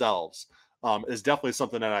half themselves, is definitely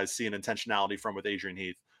something that I see an intentionality from with Adrian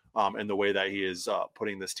Heath, and the way that he is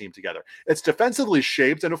putting this team together. It's defensively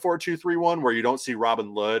shaped in a 4-2-3-1 where you don't see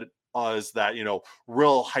Robin Lod as that,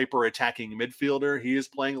 real hyper attacking midfielder. He is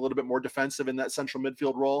playing a little bit more defensive in that central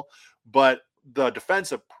midfield role, but the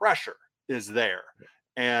defensive pressure is there.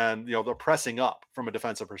 And, the pressing up from a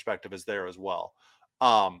defensive perspective is there as well.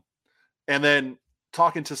 And then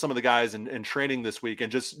talking to some of the guys in training this week,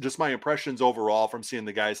 and just my impressions overall from seeing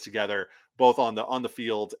the guys together, both on the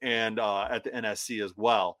field and at the NSC as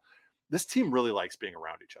well. This team really likes being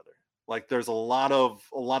around each other. Like there's a lot of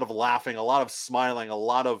laughing, a lot of smiling, a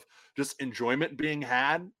lot of just enjoyment being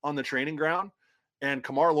had on the training ground. And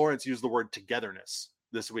Kamar Lawrence used the word togetherness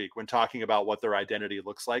this week when talking about what their identity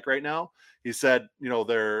looks like right now. He said,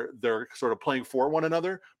 they're sort of playing for one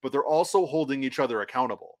another, but they're also holding each other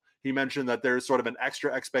accountable. He mentioned that there's sort of an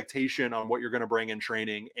extra expectation on what you're going to bring in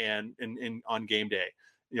training and in on game day,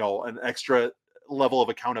 an extra level of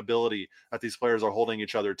accountability that these players are holding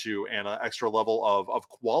each other to, and an extra level of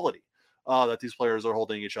quality that these players are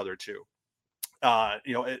holding each other to.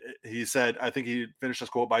 He said, I think he finished his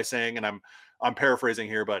quote by saying, and I'm paraphrasing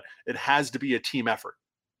here, but it has to be a team effort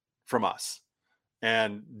from us.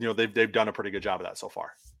 And, they've done a pretty good job of that so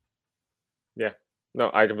far. Yeah,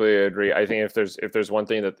 no, I completely agree. I think if there's one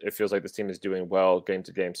thing that it feels like this team is doing well game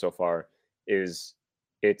to game so far, is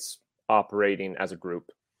it's operating as a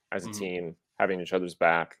group, as a team, having each other's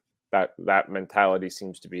back. That mentality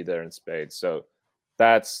seems to be there in spades. So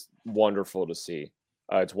that's wonderful to see.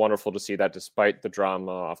 It's wonderful to see that despite the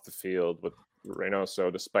drama off the field with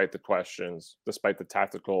Reynoso, despite the questions, despite the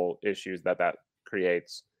tactical issues that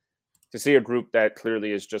creates, to see a group that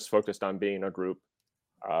clearly is just focused on being a group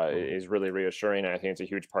is really reassuring. And I think it's a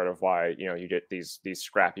huge part of why you get these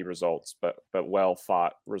scrappy results, but well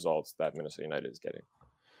fought results that Minnesota United is getting.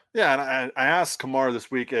 Yeah, and I asked Kamar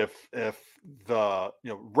this week if the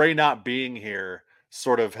Ray not being here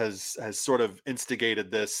sort of has sort of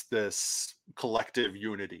instigated this collective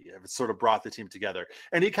unity. It's sort of brought the team together.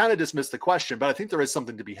 And he kind of dismissed the question, but I think there is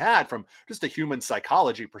something to be had from just a human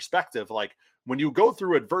psychology perspective. Like when you go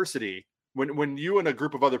through adversity, when you and a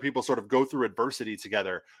group of other people sort of go through adversity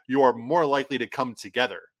together, you are more likely to come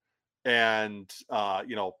together and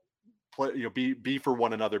be for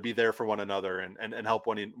one another, be there for one another, and help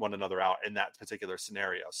one another out in that particular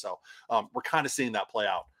scenario. So we're kind of seeing that play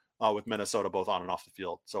out with Minnesota, both on and off the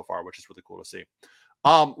field so far, which is really cool to see.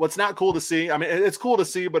 What's not cool to see, I mean, it's cool to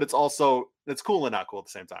see, but it's cool and not cool at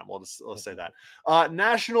the same time. Let's say that.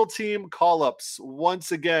 National team call-ups.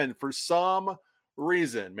 Once again, for some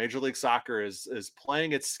reason, Major League Soccer is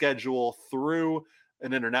playing its schedule through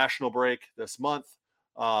an international break this month.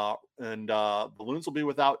 And the Loons will be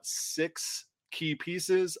without 6 key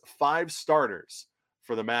pieces, 5 starters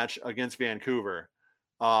for the match against Vancouver.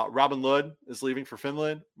 Robin Lod is leaving for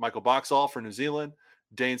Finland, Michael Boxall for New Zealand,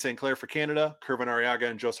 Dane St. Clair for Canada, Kervin Arriaga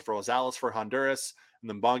and Joseph Rosales for Honduras, and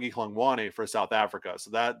then Bongi Hlongwane for South Africa.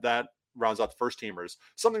 So that rounds out the first teamers.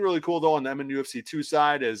 Something really cool, though, on the MNUFC 2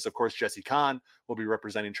 side is, of course, Jesse Kahn will be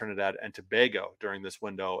representing Trinidad and Tobago during this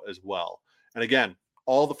window as well. And again,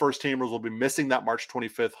 all the first teamers will be missing that March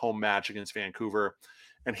 25th home match against Vancouver.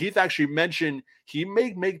 And Heath actually mentioned he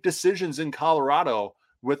may make decisions in Colorado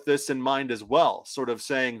with this in mind as well, sort of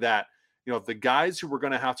saying that, the guys who we're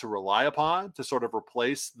going to have to rely upon to sort of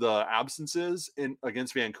replace the absences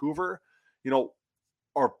against Vancouver,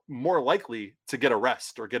 are more likely to get a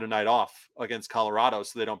rest or get a night off against Colorado,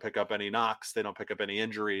 so they don't pick up any knocks, they don't pick up any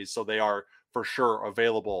injuries. So they are for sure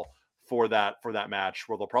available for that match,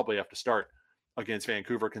 where they'll probably have to start against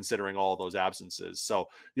Vancouver, considering all those absences. So,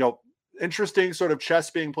 interesting sort of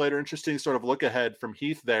chess being played, or interesting sort of look ahead from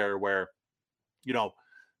Heath there, where,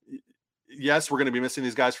 yes, we're going to be missing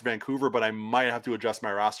these guys for Vancouver, but I might have to adjust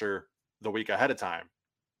my roster the week ahead of time,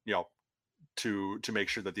 to make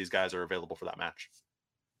sure that these guys are available for that match.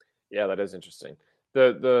 Yeah, that is interesting.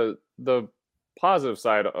 The positive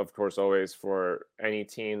side, of course, always for any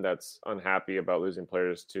team that's unhappy about losing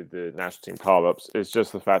players to the national team call-ups is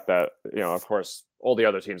just the fact that, of course, all the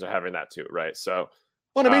other teams are having that too, right? So,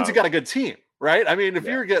 well, it means you got a good team, right? I mean, if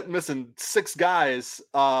you're missing 6 guys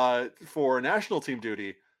for national team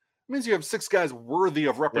duty, it means you have 6 guys worthy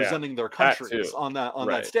of representing their countries on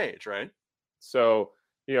that stage, right? So,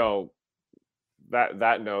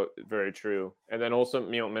 that note, very true. And then also,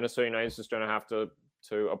 Minnesota United is just going to have to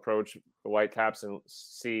approach the Whitecaps and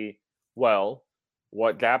see, well,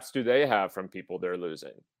 what gaps do they have from people they're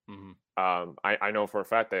losing? Mm-hmm. I know for a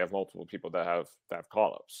fact they have multiple people that have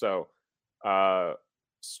call-ups. So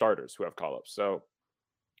starters who have call-ups. So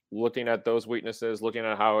looking at those weaknesses, looking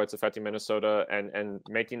at how it's affecting Minnesota, and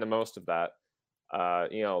making the most of that. I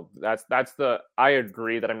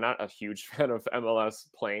agree that I'm not a huge fan of MLS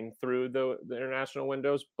playing through the international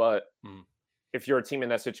windows, but if you're a team in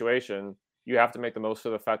that situation, you have to make the most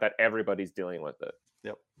of the fact that everybody's dealing with it.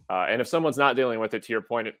 Yep. And if someone's not dealing with it, to your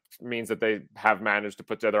point, it means that they have managed to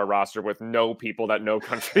put together a roster with no people that no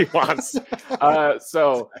country wants.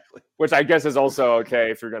 Exactly. Which I guess is also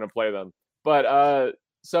okay if you're going to play them. But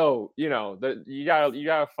So, you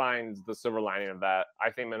gotta find the silver lining of that.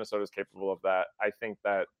 I think Minnesota is capable of that. I think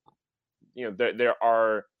that there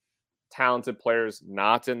are talented players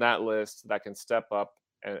not in that list that can step up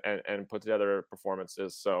and put together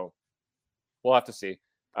performances. So we'll have to see.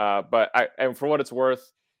 And for what it's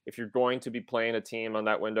worth, if you're going to be playing a team on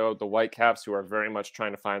that window, the Whitecaps, who are very much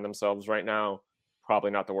trying to find themselves right now,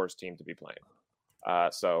 probably not the worst team to be playing.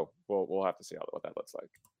 So we'll have to see what that looks like.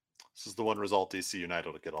 This is the one result DC United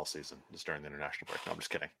will get all season, just during the international break. No, I'm just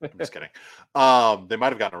kidding. I'm just kidding. They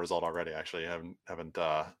might have gotten a result already. Actually, I haven't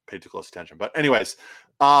paid too close attention. But anyways,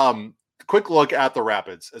 quick look at the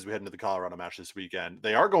Rapids as we head into the Colorado match this weekend.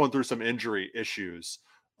 They are going through some injury issues.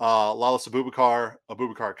 Lalas Abubakar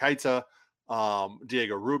Keita,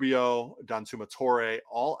 Diego Rubio, Dantuma Torre,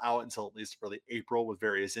 all out until at least early April with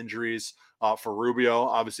various injuries. For Rubio,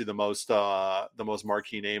 obviously the most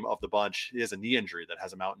marquee name of the bunch, he has a knee injury that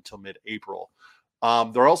has him out until mid-April.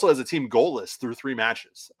 They're also, as a team, goalless through 3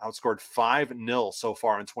 matches, outscored 5-0 so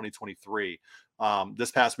far in 2023.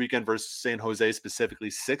 This past weekend versus San Jose specifically,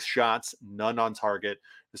 6 shots, none on target,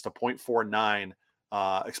 just a .49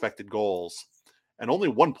 expected goals. And only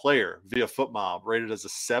one player via FootMob rated as a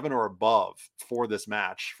 7 or above for this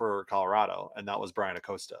match for Colorado, and that was Brian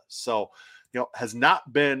Acosta. So, has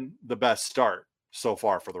not been the best start so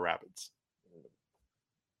far for the Rapids.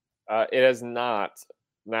 It has not.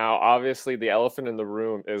 Now, obviously, the elephant in the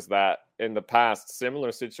room is that in the past,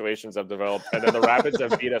 similar situations have developed, and then the Rapids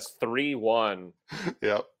have beat us 3-1.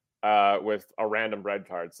 Yep. With a random red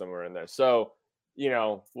card somewhere in there. So,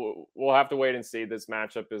 we'll have to wait and see. This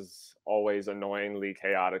matchup is always annoyingly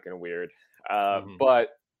chaotic and weird. But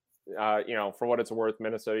for what it's worth,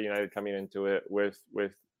 Minnesota United coming into it with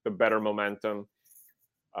the better momentum,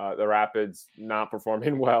 the Rapids not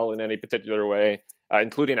performing well in any particular way,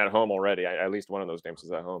 including at home already. At least one of those games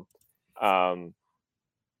is at home. I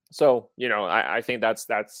think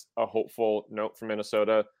that's a hopeful note for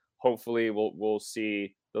Minnesota. Hopefully we'll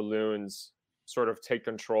see the Loons sort of take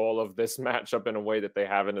control of this matchup in a way that they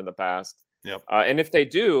haven't in the past. Yep. And if they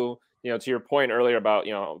do, to your point earlier about,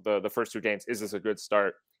 the first 2 games, is this a good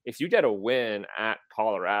start? If you get a win at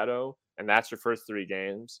Colorado and that's your first 3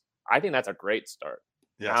 games, I think that's a great start.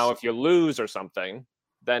 Yes. Now, if you lose or something,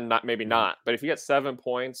 then maybe not. But if you get 7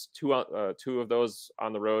 points, 2 of those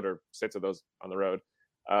on the road or 6 of those on the road,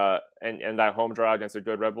 and that home draw against a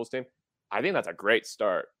good Red Bulls team, I think that's a great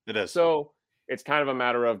start. It is. So it's kind of a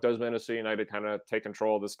matter of, does Minnesota United kind of take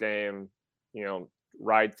control of this game,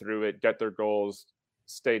 ride through it, get their goals,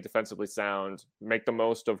 stay defensively sound, make the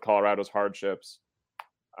most of Colorado's hardships.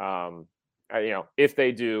 If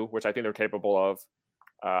they do, which I think they're capable of,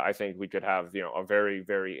 I think we could have, a very,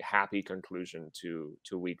 very happy conclusion to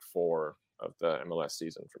week 4 of the MLS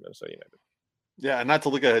season for Minnesota United. Yeah, and not to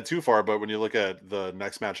look ahead too far, but when you look at the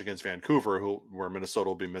next match against Vancouver, where Minnesota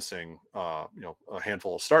will be missing, a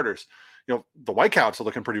handful of starters, the Whitecaps are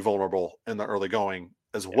looking pretty vulnerable in the early going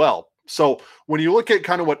as well. So when you look at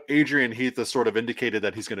kind of what Adrian Heath has sort of indicated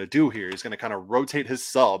that he's going to do here, he's going to kind of rotate his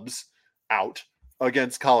subs out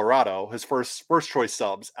against Colorado, his first choice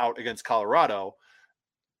subs out against Colorado,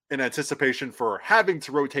 in anticipation for having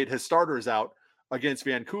to rotate his starters out against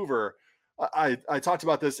Vancouver. I talked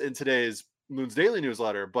about this in today's Loons Daily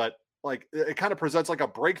newsletter, but like it kind of presents like a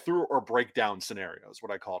breakthrough or breakdown scenario is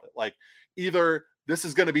what I called it. Like, either this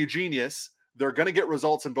is going to be genius, they're going to get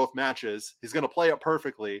results in both matches, he's going to play it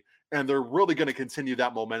perfectly, and they're really going to continue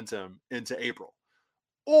that momentum into April,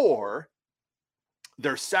 or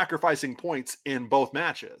they're sacrificing points in both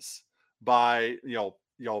matches by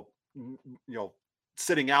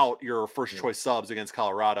sitting out your first choice subs against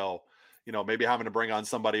Colorado, maybe having to bring on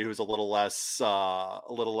somebody who's a little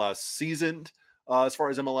less seasoned as far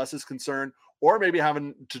as MLS is concerned, or maybe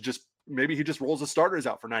having to maybe he just rolls the starters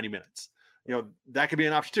out for 90 minutes. That could be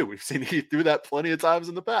an option too. We've seen he do that plenty of times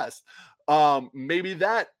in the past. Maybe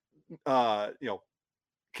that,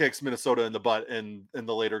 kicks Minnesota in the butt in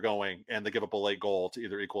the later going, and they give up a late goal to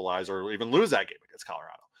either equalize or even lose that game against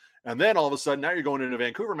Colorado. And then all of a sudden, now you're going into a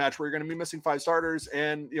Vancouver match where you're going to be missing 5 starters,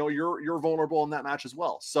 and you're vulnerable in that match as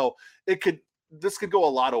well. So this could go a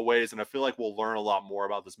lot of ways, and I feel like we'll learn a lot more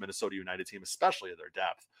about this Minnesota United team, especially their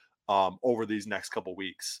depth, over these next couple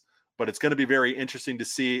weeks. But it's going to be very interesting to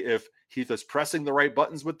see if Heath is pressing the right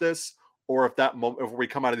buttons with this, or if we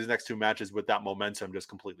come out of these next 2 matches with that momentum just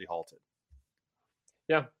completely halted.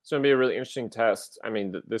 Yeah, it's going to be a really interesting test. I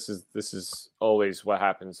mean, this is always what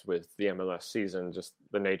happens with the MLS season, just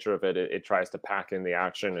the nature of it. It tries to pack in the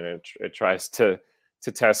action, and it tries to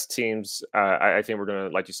test teams. I think we're going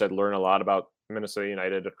to, like you said, learn a lot about Minnesota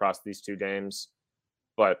United across these 2 games.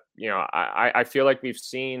 But, I feel like we've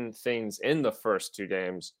seen things in the first 2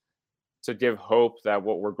 games to give hope that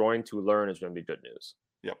what we're going to learn is going to be good news.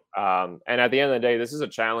 Yep. And at the end of the day, this is a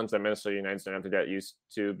challenge that Minnesota United's going to have to get used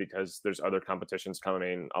to, because there's other competitions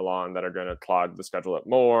coming along that are going to clog the schedule up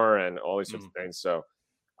more and all these sorts of things. So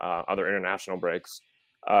other international breaks.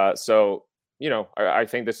 So, I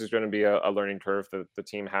think this is going to be a learning curve that the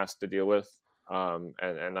team has to deal with.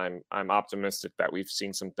 And I'm optimistic that we've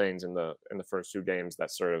seen some things in the first 2 games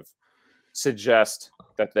that sort of suggest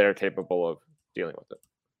that they're capable of dealing with it.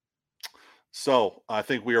 So I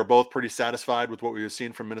think we are both pretty satisfied with what we've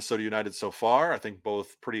seen from Minnesota United so far. I think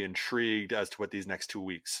both pretty intrigued as to what these next 2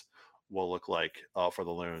 weeks will look like for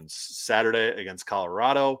the Loons. Saturday against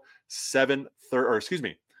Colorado,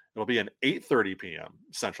 7:30, it'll be an 8:30 p.m.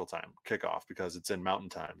 Central Time kickoff because it's in Mountain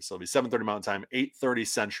Time. So it'll be 7:30 Mountain Time, 8:30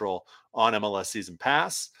 Central on MLS Season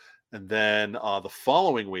Pass. And then the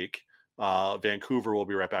following week, Vancouver will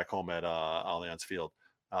be right back home at Allianz Field.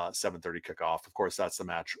 7:30 kickoff. Of course, that's the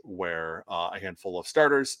match where a handful of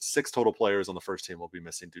starters, 6 total players on the first team will be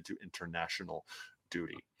missing due to international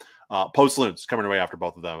duty. Post Loons coming away after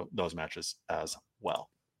both of those matches as well.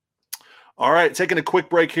 All right, taking a quick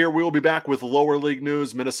break here. We will be back with lower league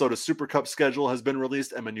news. Minnesota Super Cup schedule has been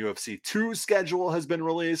released. MNUFC 2 schedule has been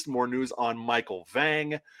released. More news on Michael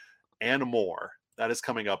Vang and more. That is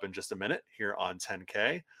coming up in just a minute here on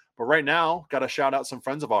 10K. But right now, got to shout out some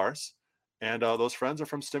friends of ours. And those friends are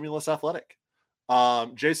from Stimulus Athletic.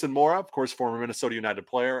 Jason Mora, of course, former Minnesota United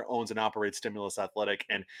player, owns and operates Stimulus Athletic.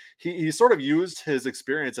 And he sort of used his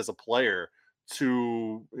experience as a player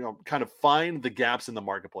to, kind of find the gaps in the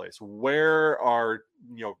marketplace. Where are,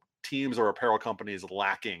 teams or apparel companies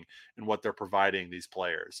lacking in what they're providing these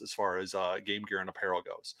players as far as game gear and apparel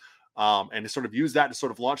goes. And to sort of use that to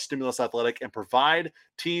sort of launch Stimulus Athletic and provide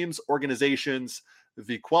teams, organizations,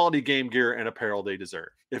 the quality game gear and apparel they deserve.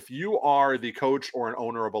 If you are the coach or an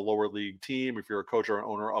owner of a lower league team, if you're a coach or an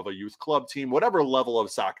owner of a youth club team, whatever level of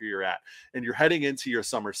soccer you're at, and you're heading into your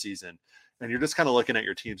summer season, and you're just kind of looking at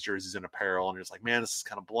your team's jerseys and apparel, and you're just like, man, this is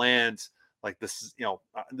kind of bland. Like this is,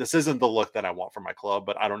 this isn't the look that I want for my club,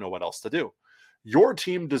 but I don't know what else to do. Your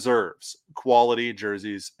team deserves quality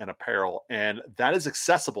jerseys and apparel, and that is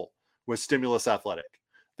accessible with Stimulus Athletic.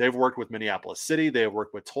 They've worked with Minneapolis City. They have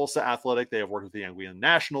worked with Tulsa Athletic. They have worked with the Anguillan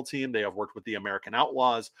national team. They have worked with the American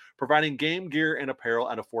Outlaws, providing game gear and apparel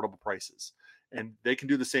at affordable prices. And they can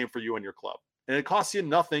do the same for you and your club. And it costs you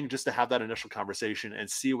nothing just to have that initial conversation and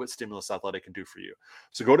see what Stimulus Athletic can do for you.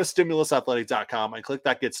 So go to stimulusathletic.com and click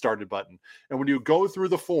that Get Started button. And when you go through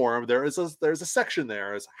the form, there's a section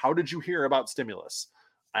there is, how did you hear about Stimulus?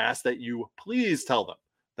 I ask that you please tell them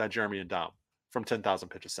that Jeremy and Dom from 10,000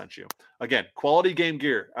 Pitches sent you. Again, quality game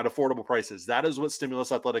gear at affordable prices. That is what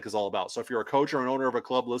Stimulus Athletic is all about. So if you're a coach or an owner of a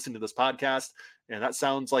club listening to this podcast, and that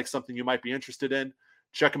sounds like something you might be interested in,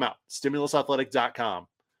 check them out. StimulusAthletic.com.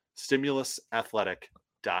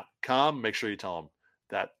 StimulusAthletic.com. Make sure you tell them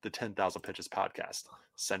that the 10,000 Pitches podcast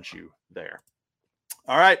sent you there.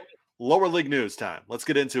 All right, lower league news time. Let's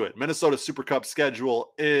get into it. Minnesota Super Cup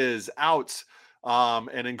schedule is out.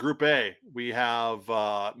 And in Group A, we have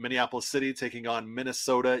Minneapolis City taking on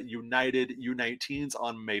Minnesota United U19s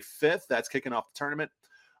on May 5th. That's kicking off the tournament.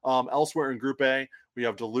 Elsewhere in Group A, we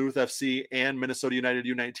have Duluth FC and Minnesota United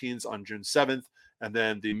U19s on June 7th. And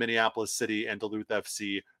then the Minneapolis City and Duluth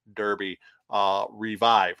FC Derby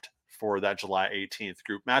revived for that July 18th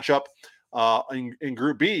group matchup. In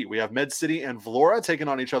Group B, we have Med City and Vlora taking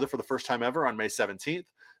on each other for the first time ever on May 17th.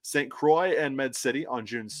 St. Croix and Med City on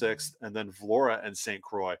June 6th, and then Vlora and St.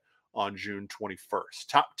 Croix on June 21st.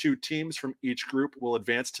 Top 2 teams from each group will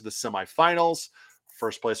advance to the semifinals.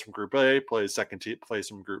 First place from Group A plays second place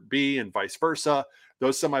from Group B, and vice versa.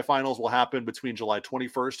 Those semifinals will happen between July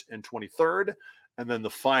 21st and 23rd, and then the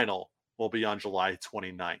final will be on July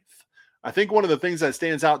 29th. I think one of the things that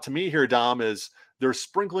stands out to me here, Dom, is they're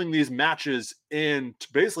sprinkling these matches in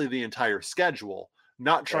basically the entire schedule,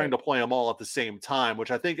 not trying to play them all at the same time, which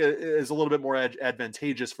I think is a little bit more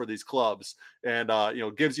advantageous for these clubs, and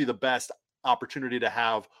gives you the best opportunity to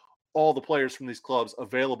have all the players from these clubs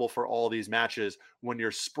available for all these matches when you're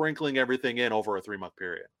sprinkling everything in over a 3-month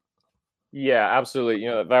period. Yeah, absolutely.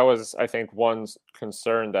 That was, I think, one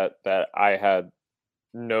concern that I had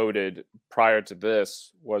noted prior to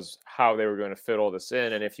this was how they were going to fit all this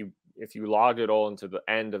in. And if you log it all into the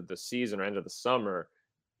end of the season or end of the summer,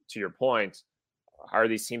 to your point, are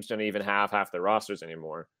these teams don't even have half their rosters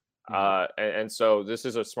anymore? And so this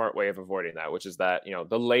is a smart way of avoiding that, which is that,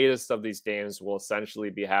 the latest of these games will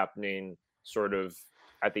essentially be happening sort of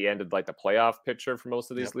at the end of like the playoff picture for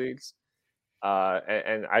most of these leagues.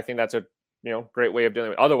 And I think that's a great way of dealing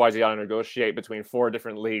with it. Otherwise, you got to negotiate between 4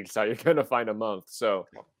 different leagues. How you're going to find a month. So,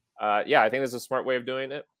 yeah, I think it's a smart way of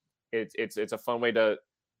doing it. It's a fun way to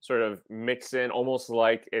sort of mix in, almost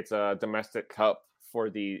like it's a domestic cup for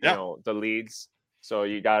the the leagues. So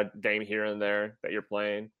you got a game here and there that you're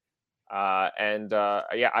playing. I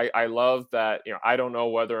love that. I don't know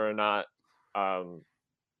whether or not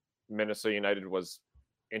Minnesota United was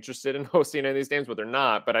interested in hosting any of these games, but they're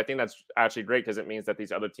not. But I think that's actually great because it means that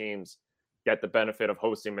these other teams get the benefit of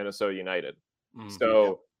hosting Minnesota United.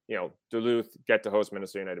 So, Duluth get to host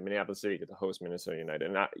Minnesota United, Minneapolis City get to host Minnesota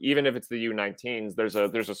United. And even if it's the U19s, there's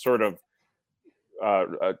a sort of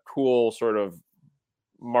a cool sort of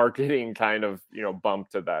marketing kind of, bump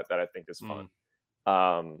to that I think is fun.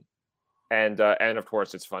 And of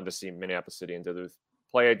course, it's fun to see Minneapolis City and Duluth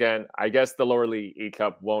play again. I guess the lower league E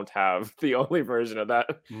Cup won't have the only version of that.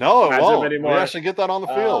 No, it won't. Anymore. We actually get that on the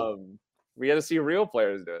field. We had to see real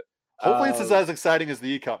players do it. Hopefully, it's as exciting as the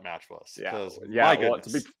E Cup match was. Yeah. Well,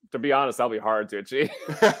 to be honest, that'll be hard to achieve.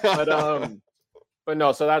 But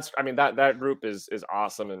no. So that group is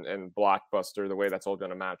awesome and blockbuster. The way that's all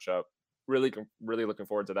going to match up. Really looking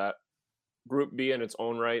forward to that. Group B in its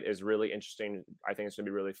own right is really interesting. I think it's going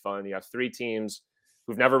to be really fun. You have 3 teams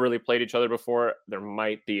who've never really played each other before. There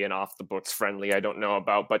might be an off the books friendly I don't know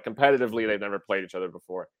about, but competitively they've never played each other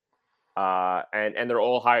before. And they're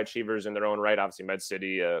all high achievers in their own right. Obviously, Med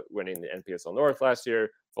City winning the NPSL North last year,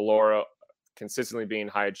 Valora consistently being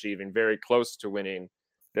high achieving, very close to winning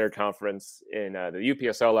their conference in the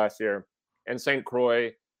UPSL last year, and St.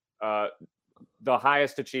 Croix, the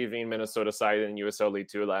highest achieving Minnesota side in USL League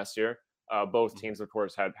 2 last year. Both teams, of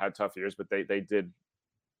course, had tough years, but they did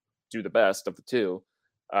do the best of the two.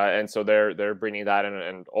 And so they're bringing that in,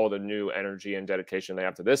 and all the new energy and dedication they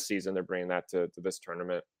have to this season, they're bringing that to this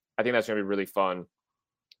tournament. I think that's going to be really fun.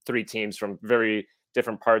 3 teams from very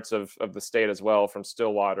different parts of the state as well, from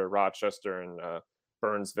Stillwater, Rochester, and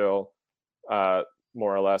Burnsville,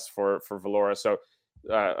 more or less for Valora. So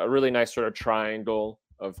a really nice sort of triangle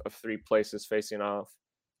of 3 places facing off.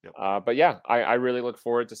 Yep. But yeah, I really look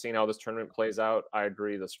forward to seeing how this tournament plays out. I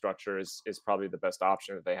agree the structure is probably the best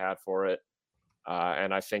option that they had for it.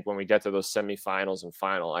 And I think when we get to those semifinals and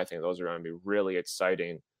final, I think those are going to be really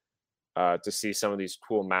exciting to see some of these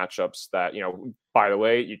cool matchups that, by the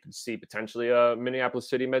way, you could see potentially a Minneapolis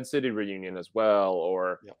City Med City reunion as well,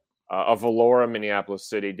 or a Valora Minneapolis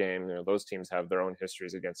City game. Those teams have their own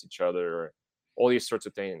histories against each other, or all these sorts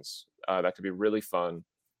of things that could be really fun.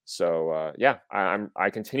 So I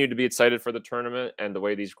continue to be excited for the tournament, and the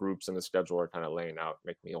way these groups and the schedule are kind of laying out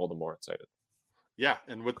make me all the more excited. Yeah,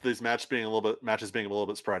 and with these matches being a little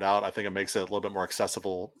bit spread out, I think it makes it a little bit more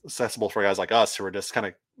accessible for guys like us who are just kind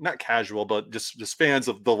of not casual, but just fans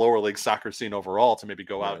of the lower league soccer scene overall, to maybe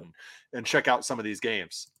go out and check out some of these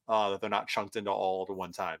games that they're not chunked into all at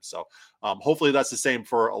one time. So hopefully that's the same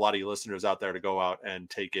for a lot of you listeners out there to go out and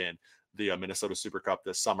take in the Minnesota Super Cup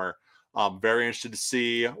this summer. Very interested to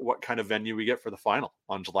see what kind of venue we get for the final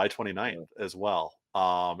on July 29th as well.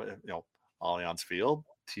 Allianz Field,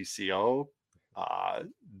 TCO,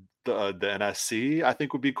 the NSC, I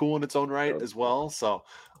think would be cool in its own right as well. So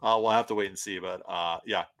we'll have to wait and see. But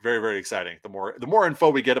very, very exciting. The more info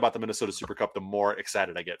we get about the Minnesota Super Cup, the more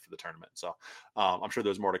excited I get for the tournament. So I'm sure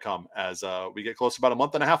there's more to come as we get close, about a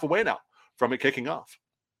month and a half away now from it kicking off.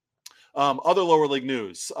 Other lower league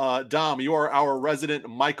news. Dom, you are our resident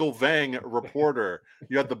Michael Vang reporter.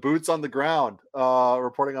 You have the boots on the ground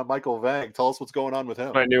reporting on Michael Vang. Tell us what's going on with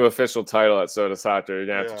him. My new official title at Soda Soccer. You're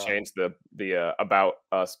going to have to change the About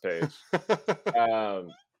Us page.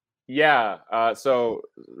 So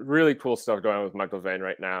really cool stuff going on with Michael Vang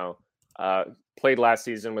right now. Played last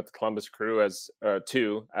season with the Columbus Crew as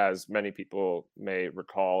many people may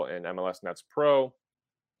recall, in MLS Nets Pro.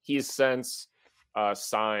 He's since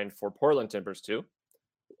signed for Portland Timbers too,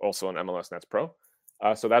 also on MLS Nets Pro.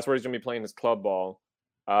 So that's where he's going to be playing his club ball.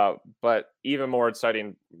 But even more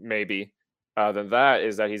exciting maybe than that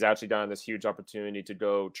is that he's actually gotten this huge opportunity to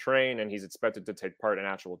go train, and he's expected to take part in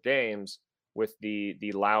actual games with the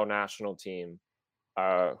Lao national team,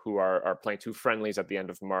 who are playing 2 friendlies at the end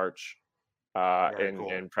of March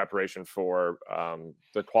in preparation for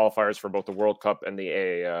the qualifiers for both the World Cup and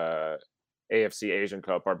the AFC Asian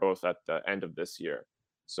Cup are both at the end of this year.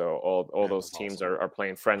 So all those teams are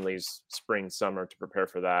playing friendlies spring, summer to prepare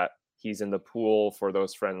for that. He's in the pool for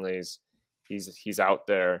those friendlies. He's out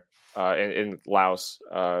there in Laos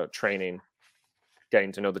training,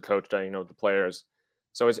 getting to know the coach, getting to know the players.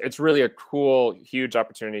 So it's really a cool, huge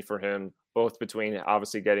opportunity for him, both between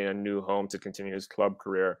obviously getting a new home to continue his club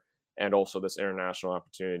career and also this international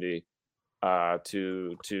opportunity.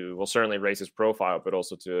 to well, certainly raise his profile, but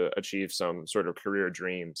also to achieve some sort of career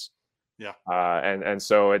dreams. Yeah. And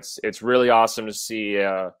so it's really awesome to see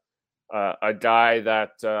a guy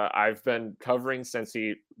that I've been covering since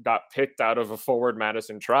he got picked out of a Forward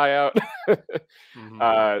Madison tryout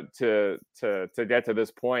to get to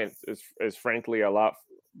this point is frankly a lot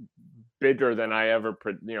bigger than I ever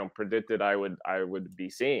predicted I would be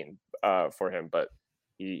seeing for him. But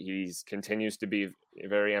he's continues to be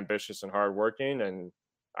very ambitious and hardworking, and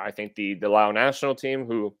I think the Lao national team,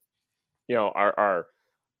 who are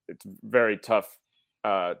it's very tough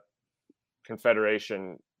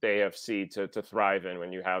confederation, the AFC, to thrive in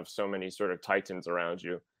when you have so many sort of titans around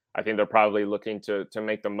you. I think they're probably looking to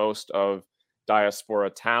make the most of diaspora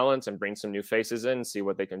talent and bring some new faces in, see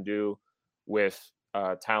what they can do with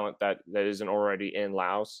talent that isn't already in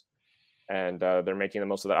Laos. And they're making the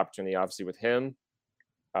most of that opportunity, obviously, with him.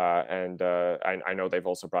 And I know they've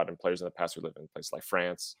also brought in players in the past who live in places like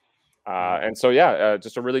France. And so,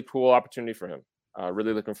 just a really cool opportunity for him.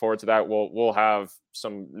 Really looking forward to that. We'll have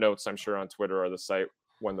some notes, I'm sure, on Twitter or the site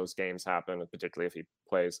when those games happen, particularly if he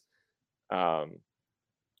plays.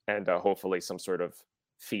 And hopefully some sort of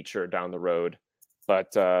feature down the road.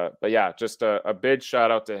 But yeah, just a big shout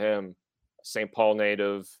out to him. St. Paul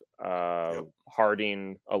native,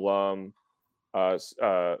 Harding alum,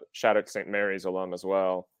 Shattuck St. Mary's alum as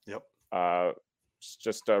well. Yep. It's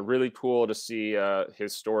just really cool to see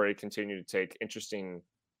his story continue to take interesting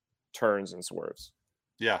turns and swerves.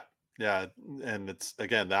 Yeah. And it's,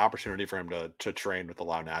 again, the opportunity for him to train with the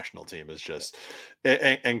Lao national team is just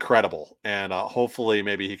incredible. And hopefully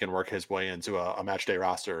maybe he can work his way into a match day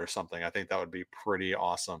roster or something. I think that would be pretty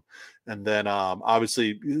awesome. And then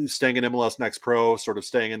obviously staying in MLS Next Pro, sort of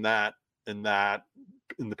staying in the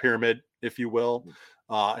pyramid, if you will,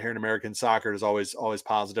 here in American soccer is always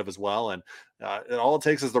positive as well. And all it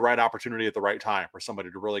takes is the right opportunity at the right time for somebody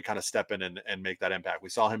to really kind of step in and make that impact. We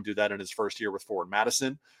saw him do that in his first year with Forward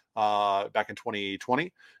Madison back in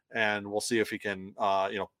 2020. And we'll see if he can,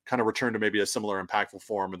 kind of return to maybe a similar impactful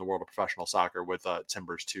form in the world of professional soccer with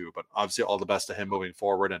Timbers too. But obviously all the best to him moving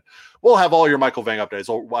forward. And we'll have all your Michael Vang updates.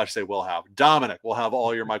 Well, I should say we'll have. Dominic will have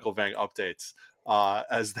all your Michael Vang updates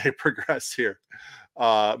as they progress here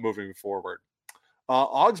moving forward.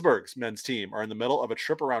 Augsburg's men's team are in the middle of a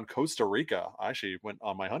trip around Costa Rica. I actually went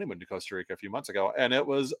on my honeymoon to Costa Rica a few months ago, and it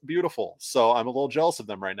was beautiful. So I'm a little jealous of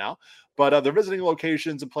them right now. But they're visiting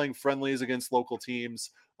locations and playing friendlies against local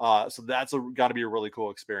teams. So that's got to be a really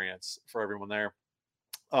cool experience for everyone there.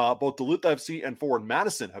 Both Duluth FC and Forward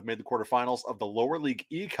Madison have made the quarterfinals of the Lower League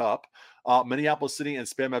E Cup. Minneapolis City and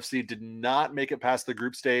Spam FC did not make it past the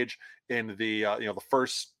group stage in the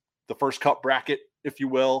first cup bracket, if you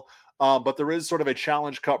will. But there is sort of a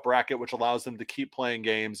challenge cup bracket, which allows them to keep playing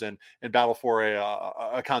games and battle for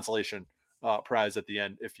a consolation prize at the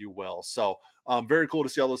end, if you will. So very cool to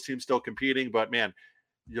see all those teams still competing. But man,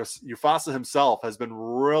 Ufasa himself has been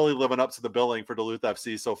really living up to the billing for Duluth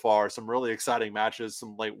FC so far. Some really exciting matches,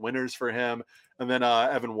 some late winners for him. And then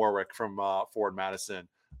Evan Warwick from Forward Madison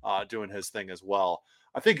doing his thing as well.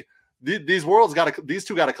 I think these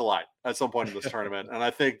two got to collide at some point in this tournament. And I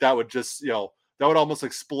think that would just, that would almost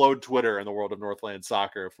explode Twitter in the world of Northland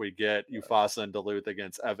soccer if we get Ufasa and Duluth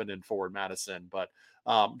against Evan and Forward Madison. But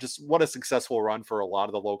just what a successful run for a lot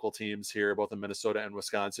of the local teams here, both in Minnesota and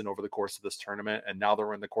Wisconsin over the course of this tournament. And now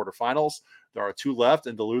they're in the quarterfinals. There are two left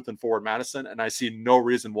in Duluth and Forward Madison. And I see no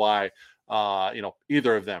reason why,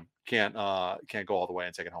 either of them can't go all the way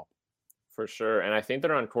and take it home. For sure. And I think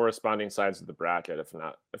they're on corresponding sides of the bracket, if I'm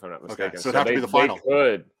not mistaken. Okay, so it'd have to be the final. They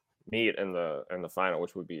could meet in the final,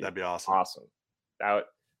 which would be awesome.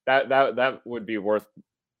 That would be worth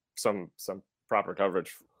some proper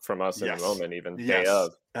coverage from us in the moment, even day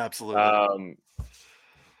of. Absolutely.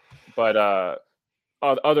 But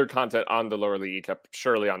other content on the Lower League Cup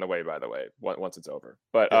surely on the way, by the way, once it's over.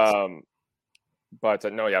 But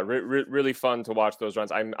really fun to watch those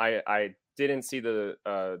runs. I didn't see the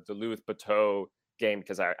Duluth Bateau game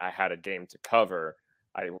because I had a game to cover.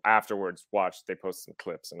 I afterwards watched, they posted some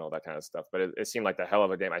clips and all that kind of stuff, but it seemed like the hell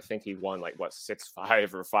of a game. I think he won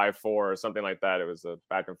 6-5 or 5-4 or something like that. It was a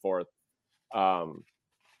back and forth. So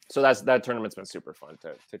that tournament's been super fun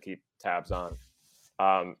to keep tabs on.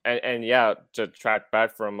 And to track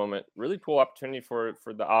back for a moment, really cool opportunity for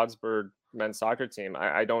the Augsburg men's soccer team.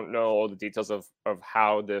 I don't know all the details of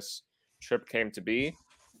how this trip came to be,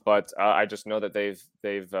 but I just know that they've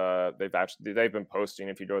been posting.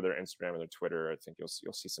 If you go to their Instagram or their Twitter, I think you'll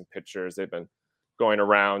see some pictures. They've been going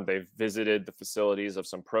around. They've visited the facilities of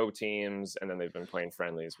some pro teams, and then they've been playing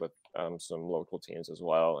friendlies with some local teams as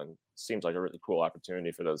well. And it seems like a really cool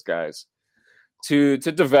opportunity for those guys. to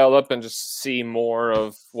develop and just see more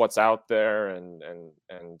of what's out there and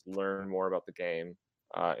learn more about the game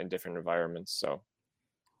in different environments. So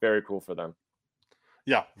very cool for them.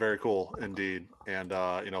 Yeah, very cool indeed. And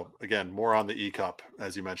again, more on the E Cup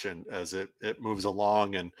as you mentioned as it moves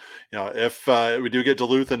along. And if we do get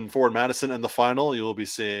Duluth and Forward Madison in the final, you will be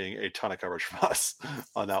seeing a ton of coverage from us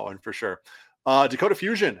on that one for sure. Dakota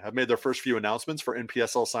Fusion have made their first few announcements for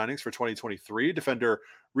NPSL signings for 2023. Defender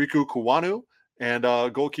Riku Kuwanu and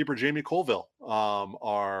goalkeeper Jamie Colville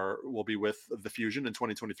will be with the Fusion in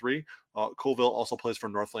 2023. Colville also plays for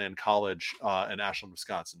Northland College in Ashland,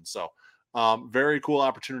 Wisconsin. So very cool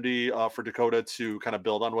opportunity for Dakota to kind of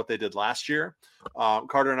build on what they did last year.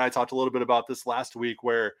 Carter and I talked a little bit about this last week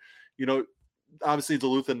where, obviously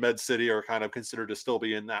Duluth and Med City are kind of considered to still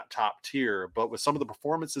be in that top tier, but with some of the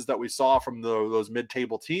performances that we saw from those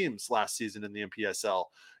mid-table teams last season in the MPSL,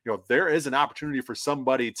 there is an opportunity for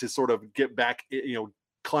somebody to sort of get back,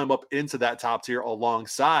 climb up into that top tier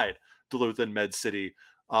alongside Duluth and Med City.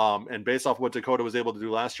 And based off what Dakota was able to do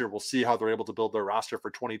last year, we'll see how they're able to build their roster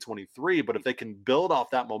for 2023. But if they can build off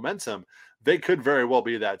that momentum, they could very well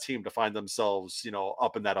be that team to find themselves,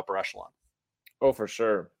 up in that upper echelon. Oh, for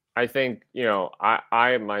sure. I think,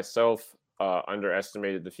 I myself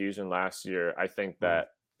underestimated the Fusion last year. I think that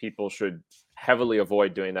people should heavily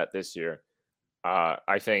avoid doing that this year.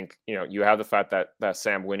 I think, you have the fact that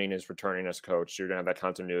Sam Winning is returning as coach. You're going to have that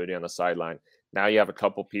continuity on the sideline. Now you have a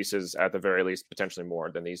couple pieces, at the very least, potentially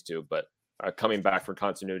more than these two, but coming back for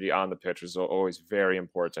continuity on the pitch is always very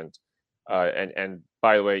important. And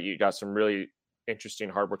by the way, you got some really interesting,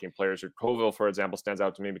 hardworking players. Colville, for example, stands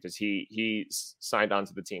out to me because he signed on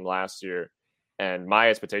to the team last year, and my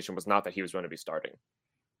expectation was not that he was going to be starting.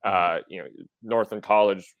 Northland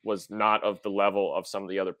College was not of the level of some of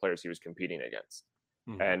the other players he was competing against.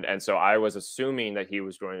 And so I was assuming that he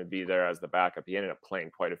was going to be there as the backup. He ended up playing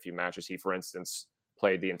quite a few matches. He, for instance,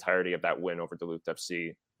 played the entirety of that win over Duluth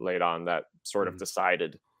FC late on that sort of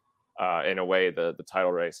decided, in a way, the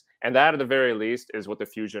title race. And that, at the very least, is what the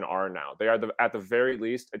Fusion are now. They are, at the very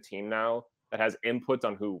least, a team now that has input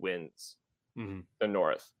on who wins the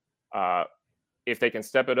North. If they can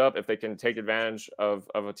step it up, if they can take advantage of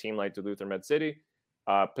a team like Duluth or Med City,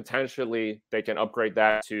 potentially they can upgrade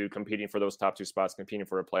that to competing for those top two spots, competing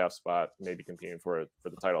for a playoff spot, maybe competing for the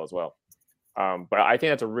title as well. But I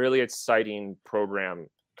think that's a really exciting program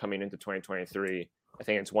coming into 2023. I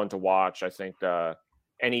think it's one to watch. I think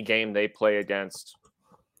any game they play against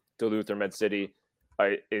Duluth or Med City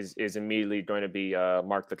is immediately going to be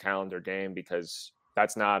mark the calendar game, because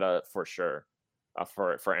that's not a for sure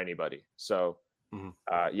for anybody. So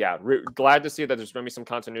glad to see that there's going to be some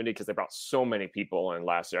continuity, because they brought so many people in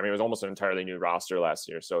last year. I mean, it was almost an entirely new roster last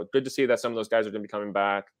year. So good to see that some of those guys are going to be coming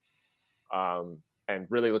back. And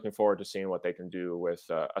really looking forward to seeing what they can do with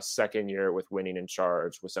a second year with Winning in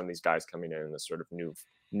charge, with some of these guys coming in this sort of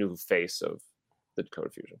new face of the Dakota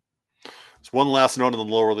Fusion. So one last note on the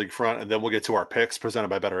lower league front, and then we'll get to our picks presented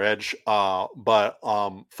by Better Edge. But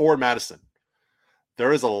Forward Madison,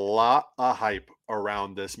 there is a lot of hype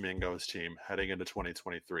around this Mingos team heading into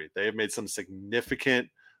 2023. They have made some significant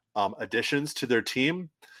additions to their team.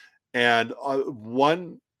 And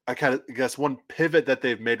one pivot that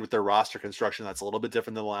they've made with their roster construction that's a little bit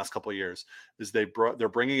different than the last couple of years is they're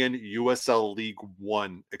bringing in USL League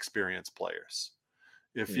One experienced players.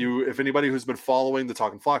 If anybody who's been following the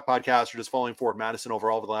Talking Flock podcast or just following Forward Madison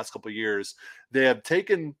overall over the last couple of years, they have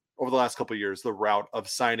taken over the last couple of years the route of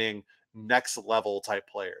signing next level type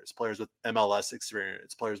players with MLS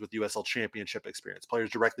experience, players with USL Championship experience, players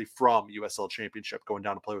directly from USL Championship going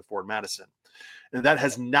down to play with Forward Madison. And that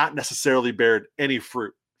has not necessarily bared any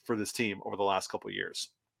fruit for this team over the last couple of years.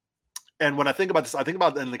 And when I think about this, I think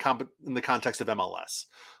about it in the context of MLS.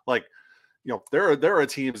 Like, there are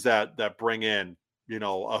teams that bring in,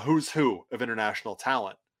 a who's who of international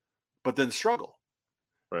talent, but then struggle.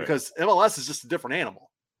 Right. Because MLS is just a different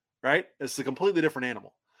animal, right? It's a completely different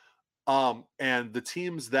animal. And the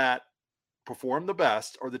teams that perform the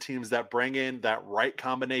best are the teams that bring in that right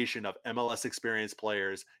combination of MLS experienced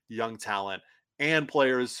players, young talent, and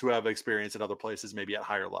players who have experience in other places, maybe at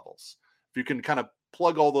higher levels. If you can kind of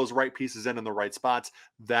plug all those right pieces in the right spots,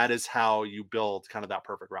 that is how you build kind of that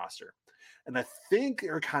perfect roster. And I think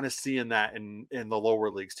you're kind of seeing that in the lower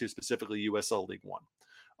leagues too, specifically USL League One.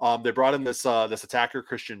 They brought in this attacker,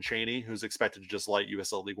 Christian Cheney, who's expected to just light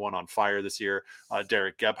USL League One on fire this year.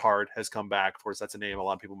 Derek Gebhardt has come back. Of course, that's a name a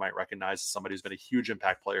lot of people might recognize as somebody who's been a huge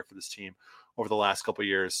impact player for this team over the last couple of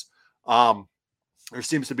years. There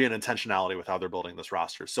seems to be an intentionality with how they're building this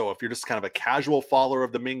roster. So if you're just kind of a casual follower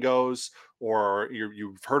of the Mingos, or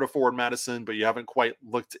you've heard of Forward Madison, but you haven't quite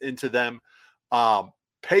looked into them,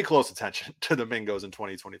 Pay close attention to the Mingos in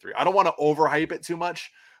 2023. I don't want to overhype it too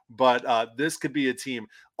much, but this could be a team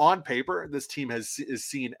on paper. This team is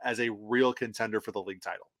seen as a real contender for the league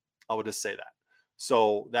title. I would just say that.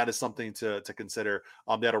 So that is something to consider.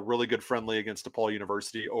 They had a really good friendly against DePaul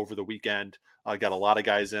University over the weekend. Got a lot of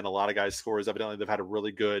guys in, a lot of guys scores. Evidently, they've had a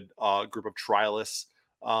really good group of trialists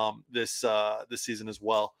this season as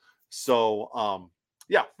well. So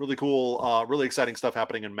yeah, really cool, really exciting stuff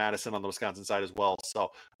happening in Madison on the Wisconsin side as well.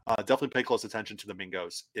 So definitely pay close attention to the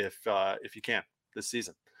Mingos if you can this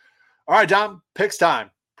season. All right, Dom, picks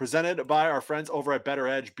time. Presented by our friends over at Better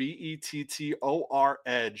Edge, BETTOR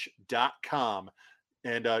edge.com.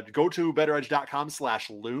 And go to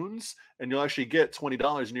betteredge.com/loons, and you'll actually get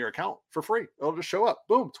 $20 in your account for free. It'll just show up.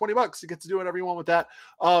 Boom, $20. You get to do whatever you want with that.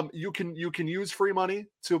 You can use free money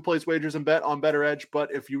to place wagers and bet on Better Edge,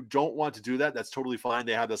 but if you don't want to do that, that's totally fine.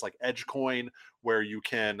 They have this like Edge coin where you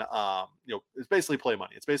can, it's basically play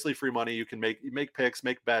money. It's basically free money. You can make picks,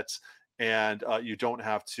 make bets, and you don't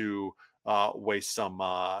have to waste some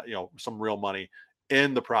real money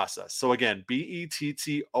in the process. So again,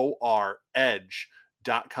 BETTOR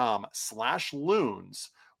edge.com/loons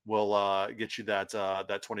will get you that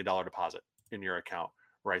 $20 deposit in your account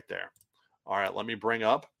right there. All right, let me bring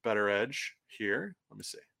up Better Edge here. Let me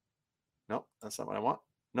see. Nope, that's not what I want.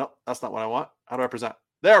 Nope, that's not what I want. How do I present?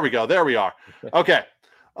 There we go. There we are. Okay.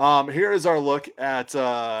 Here is our look at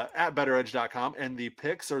betteredge.com and the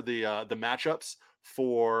picks or the matchups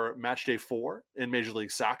for match day 4 in Major League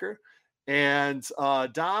Soccer. And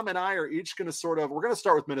Dom and I are each going to we're going to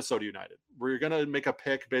start with Minnesota United. We're going to make a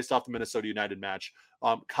pick based off the Minnesota United match.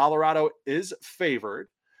 Colorado is favored,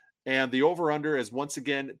 and the over-under is once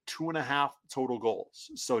again 2.5 total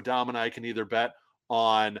goals. So Dom and I can either bet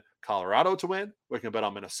on Colorado to win, we can bet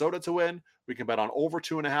on Minnesota to win, we can bet on over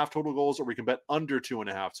 2.5 total goals, or we can bet under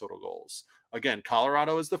 2.5 total goals. Again,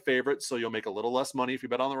 Colorado is the favorite, so you'll make a little less money if you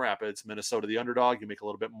bet on the Rapids. Minnesota, the underdog, you make a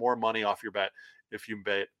little bit more money off your bet if you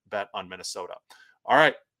bet on Minnesota. All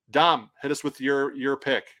right, Dom, hit us with your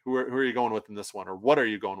pick. Who are you going with in this one, or what are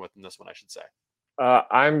you going with in this one, I should say?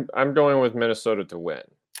 I'm going with Minnesota to win.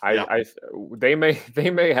 They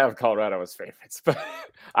may have Colorado as favorites, but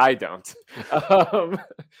I don't.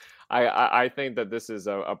 I think that this is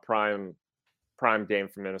a prime game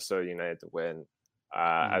for Minnesota United to win.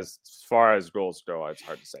 As far as goals go, it's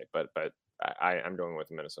hard to say, but I'm going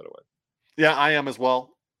with Minnesota win. Yeah, I am as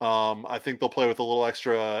well. I think they'll play with a little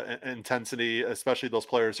extra intensity, especially those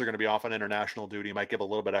players who are going to be off on international duty. Might give a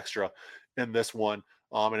little bit extra in this one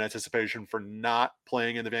in anticipation for not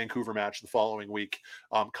playing in the Vancouver match the following week.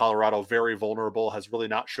 Colorado, very vulnerable, has really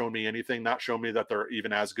not shown me anything, not shown me that they're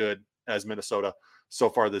even as good as Minnesota so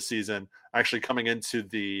far this season. Actually, coming into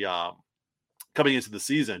the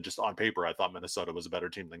season, just on paper, I thought Minnesota was a better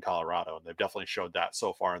team than Colorado, and they've definitely showed that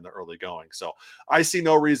so far in the early going. So I see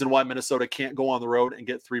no reason why Minnesota can't go on the road and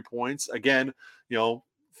get 3 points. Again, 3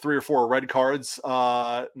 or 4 red cards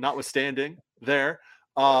notwithstanding there.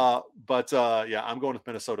 But I'm going with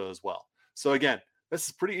Minnesota as well. So again, this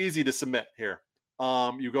is pretty easy to submit here.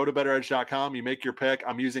 You go to betteredge.com, you make your pick.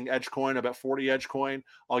 I'm using EdgeCoin. I bet 40 EdgeCoin.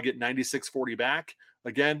 I'll get 96.40 back.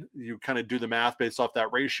 Again, you kind of do the math based off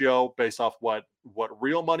that ratio, based off what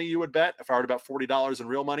real money you would bet. If I were to bet $40 in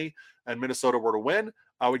real money and Minnesota were to win,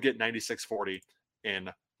 I would get 96.40 in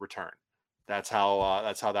return. That's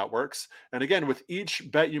how that works. And again, with each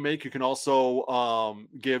bet you make, you can also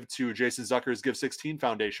give to Jason Zucker's Give 16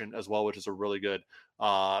 Foundation as well, which is a really good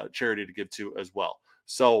charity to give to as well.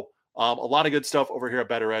 So a lot of good stuff over here at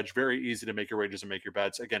Better Edge. Very easy to make your wagers and make your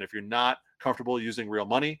bets. Again, if you're not comfortable using real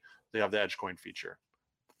money, they have the EdgeCoin feature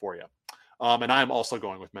for you. And I'm also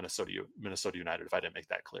going with Minnesota United, if I didn't make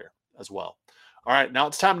that clear as well. All right, now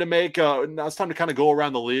it's time to kind of go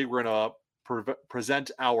around the league. We're going to present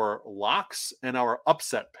our locks and our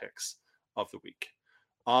upset picks of the week.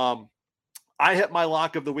 I hit my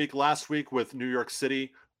lock of the week last week with New York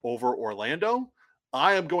City over Orlando.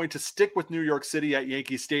 I am going to stick with New York City at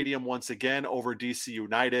Yankee Stadium once again over DC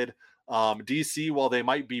United. DC, while they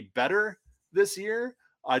might be better this year,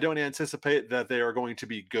 I don't anticipate that they are going to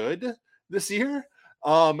be good this year.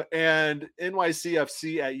 And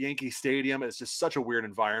NYCFC at Yankee Stadium is just such a weird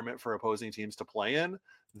environment for opposing teams to play in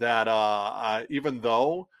that even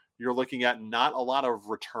though you're looking at not a lot of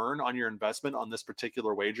return on your investment on this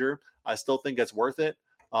particular wager, I still think it's worth it.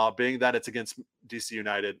 Being that it's against DC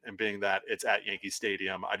United and being that it's at Yankee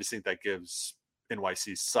Stadium, I just think that gives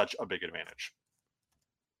NYC such a big advantage.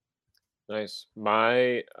 Nice.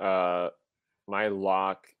 My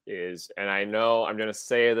lock is, and I know I'm going to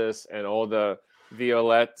say this, and all the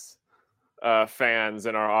Violette fans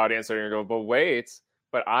in our audience are going to go, but wait,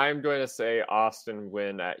 but I'm going to say Austin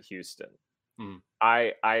win at Houston. Mm.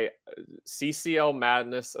 I CCL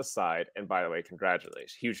madness aside, and by the way,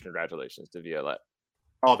 huge congratulations to Violette.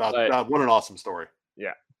 Oh, what an awesome story.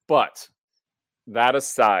 Yeah, but that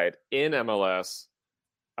aside, in MLS,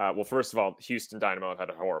 well, first of all, Houston Dynamo had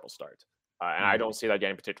a horrible start, and I don't see that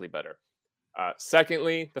game particularly better.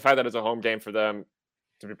 Secondly, the fact that it's a home game for them,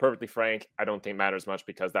 to be perfectly frank, I don't think matters much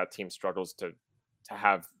because that team struggles to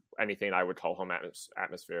have anything I would call home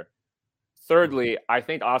atmosphere. Thirdly, I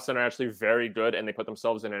think Austin are actually very good, and they put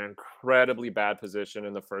themselves in an incredibly bad position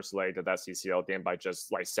in the first leg of that CCL game by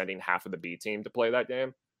just like sending half of the B team to play that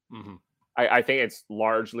game. Mm-hmm. I think it's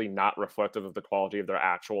largely not reflective of the quality of their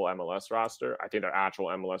actual MLS roster. I think their actual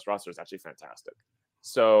MLS roster is actually fantastic.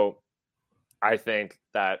 So I think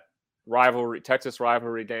that Texas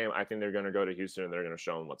rivalry game, I think they're going to go to Houston and they're going to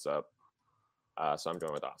show them what's up. So I'm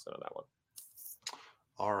going with Austin on that one.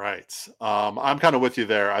 All right. I'm kind of with you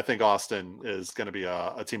there. I think Austin is going to be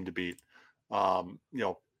a team to beat,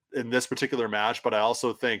 in this particular match, but I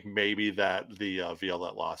also think maybe that the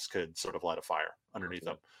Violette loss could sort of light a fire underneath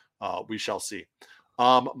them. We shall see.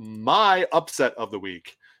 My upset of the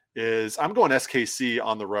week is I'm going SKC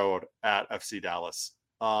on the road at FC Dallas.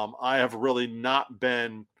 I have really not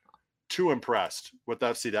been too impressed with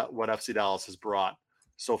what FC Dallas has brought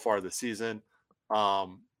so far this season.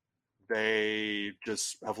 They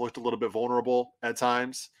just have looked a little bit vulnerable at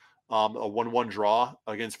times. A 1-1 draw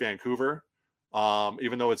against Vancouver,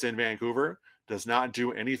 even though it's in Vancouver, does not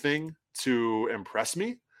do anything to impress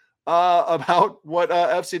me about what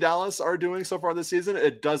FC Dallas are doing so far this season.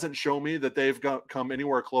 It doesn't show me that they've come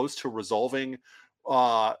anywhere close to resolving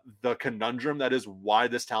the conundrum that is why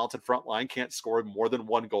this talented front line can't score more than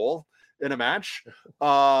one goal in a match.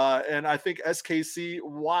 And I think SKC,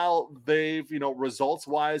 while they've, results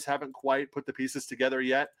wise haven't quite put the pieces together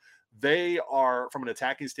yet, they are, from an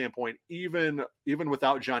attacking standpoint, even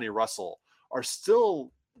without Johnny Russell, are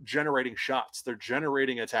still generating shots. They're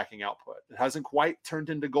generating attacking output. It hasn't quite turned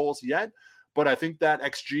into goals yet, but I think that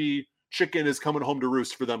XG chicken is coming home to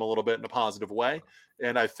roost for them a little bit in a positive way.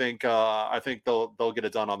 And I think they'll get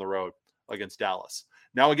it done on the road against Dallas.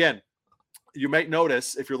 Now, again, you might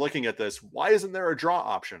notice if you're looking at this, why isn't there a draw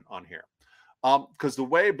option on here? Because the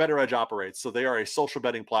way Better Edge operates, so they are a social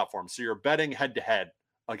betting platform. So you're betting head to head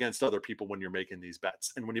against other people when you're making these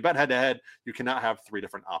bets. And when you bet head to head, you cannot have three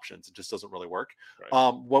different options. It just doesn't really work.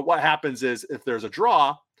 Right. What happens is if there's a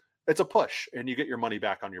draw, it's a push and you get your money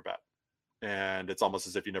back on your bet. And it's almost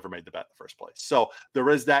as if you never made the bet in the first place. So there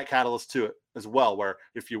is that catalyst to it as well, where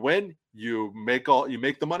if you win, you make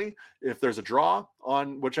the money. If there's a draw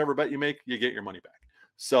on whichever bet you make, you get your money back.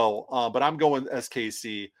 So, but I'm going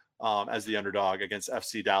SKC as the underdog against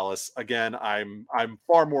FC Dallas. Again, I'm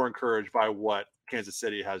far more encouraged by what Kansas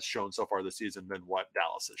City has shown so far this season than what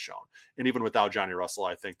Dallas has shown. And even without Johnny Russell,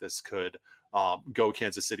 I think this could go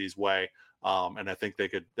Kansas City's way. And I think they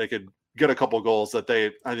could get a couple goals that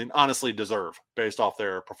they, I think, honestly deserve based off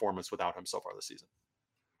their performance without him so far this season.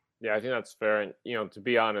 Yeah, I think that's fair. And, to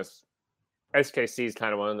be honest, SKC is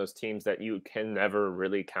kind of one of those teams that you can never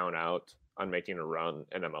really count out on making a run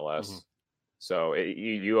in MLS. Mm-hmm. So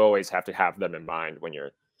you always have to have them in mind when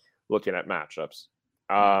you're looking at matchups.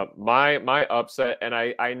 My upset, and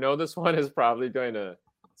I know this one is probably going to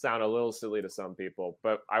sound a little silly to some people,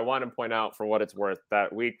 but I want to point out, for what it's worth,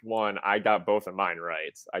 that week one I got both of mine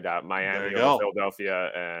right. I got Miami over Philadelphia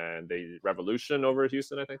and the Revolution over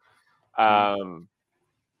Houston, I think.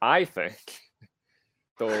 I think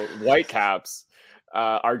the Whitecaps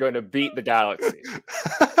are going to beat the Galaxy.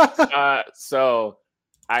 So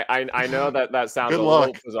I know that sounds a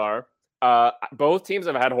little bizarre. Both teams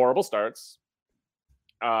have had horrible starts.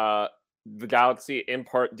 The Galaxy, in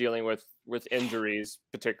part, dealing with injuries,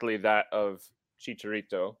 particularly that of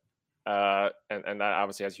Chicharito, and that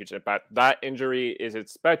obviously has a huge impact. That injury is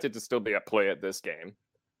expected to still be at play at this game.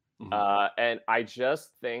 Mm-hmm. And I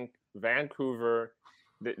just think Vancouver,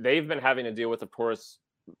 they've been having to deal with, of course,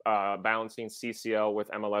 balancing CCL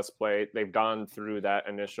with MLS play. They've gone through that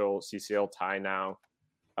initial CCL tie now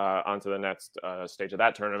onto the next stage of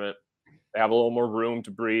that tournament. They have a little more room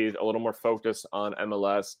to breathe, a little more focus on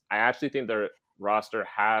MLS. I actually think their roster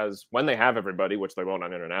has, when they have everybody, which they won't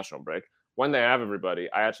on international break, when they have everybody,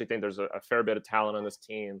 I actually think there's a fair bit of talent on this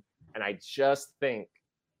team. And I just think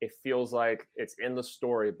it feels like it's in the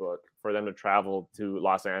storybook for them to travel to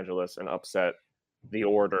Los Angeles and upset the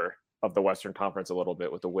order of the Western Conference a little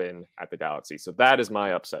bit with the win at the Galaxy. So that is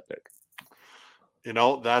my upset pick.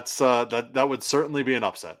 That's that would certainly be an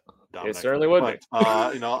upset, Dominic. It certainly would be.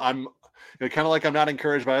 kind of like I'm not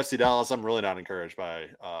encouraged by FC Dallas. I'm really not encouraged by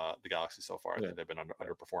the Galaxy so far. I think they've been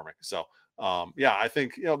underperforming. So, I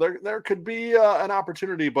think there could be an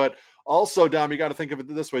opportunity, but also, Dom, you got to think of it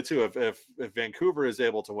this way too. If Vancouver is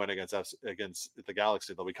able to win against the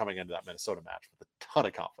Galaxy, they'll be coming into that Minnesota match with a ton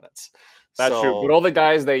of confidence. That's true. But all the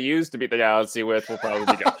guys they used to beat the Galaxy with will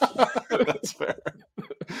probably be gone. That's fair.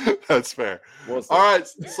 That's fair. All right.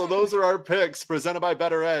 So those are our picks presented by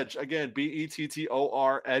Better Edge. Again,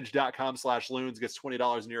 BETTOR edge.com/loons gets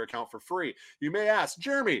 $20 in your account for free. You may ask,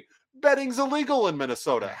 Jeremy, betting's illegal in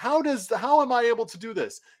Minnesota. How am I able to do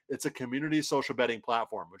this? It's a community social betting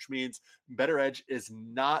platform, which means Better Edge is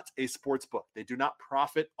not a sports book. They do not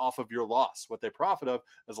profit off of your loss. What they profit of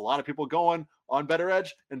is a lot of people going on Better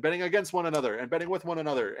Edge and betting against one another and betting with one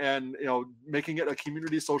another and making it a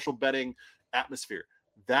community social betting atmosphere.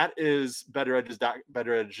 That is Better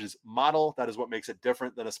Edge's model. That is what makes it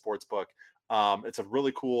different than a sports book. It's a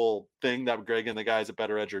really cool thing that Greg and the guys at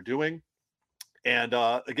Better Edge are doing. And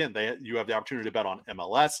again, you have the opportunity to bet on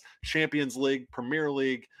MLS, Champions League, Premier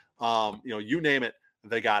League, you name it,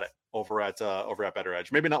 they got it over at Better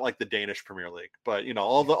Edge. Maybe not like the Danish Premier League, but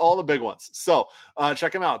all the big ones. So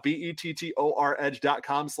check them out. BETTOR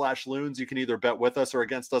edge.com/loons. You can either bet with us or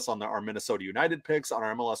against us on our Minnesota United picks, on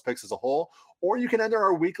our MLS picks as a whole, or you can enter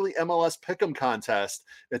our weekly MLS Pick'em contest.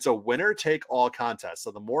 It's a winner take all contest.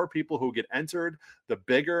 So the more people who get entered, the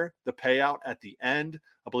bigger the payout at the end.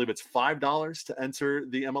 I believe it's $5 to enter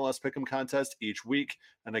the MLS Pick'em contest each week.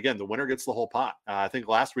 And again, the winner gets the whole pot. I think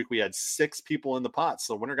last week we had 6 people in the pot.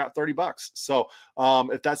 So the winner got $30. So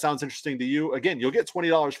if that sounds interesting to you, again, you'll get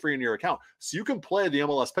 $20 free in your account. So you can play the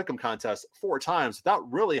MLS Pick'em contest 4 times without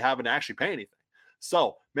really having to actually pay anything.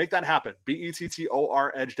 So make that happen.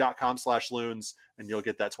 BETTOR edge.com/loons, and you'll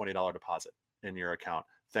get that $20 deposit in your account.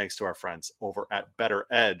 Thanks to our friends over at Better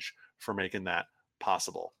Edge for making that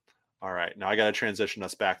possible. All right. Now I got to transition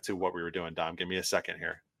us back to what we were doing, Dom. Give me a second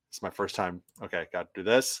here. It's my first time. Okay. Got to do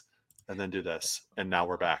this and then do this. And now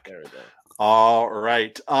we're back. There we go. All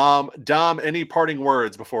right. Dom, any parting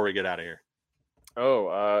words before we get out of here?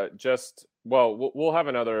 We'll have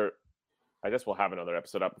another, I guess we'll have another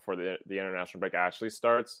episode up before the international break actually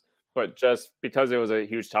starts. But just because it was a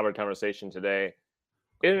huge topic of conversation today,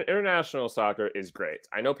 international soccer is great.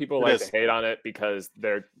 I know people like to hate on it because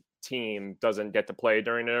their team doesn't get to play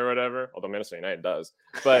during it or whatever, although Minnesota United does.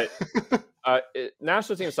 But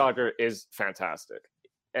national team soccer is fantastic.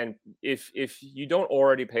 And if you don't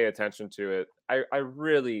already pay attention to it, I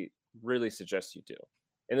really, really suggest you do.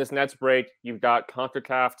 In this Nets break, you've got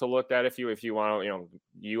CONCACAF to look at if you want.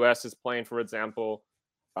 U.S. is playing, for example.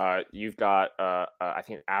 You've got I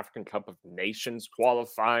think African Cup of Nations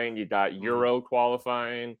qualifying. You got Euro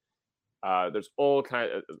qualifying. There's all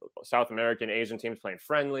kinds of South American, Asian teams playing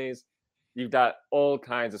friendlies. You've got all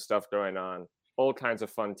kinds of stuff going on, all kinds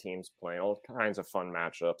of fun teams playing, all kinds of fun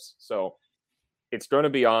matchups. So it's going to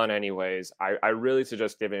be on anyways. I really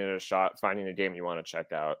suggest giving it a shot, finding a game you want to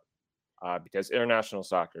check out, because international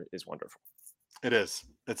soccer is wonderful. It is.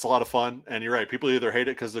 It's a lot of fun. And you're right. People either hate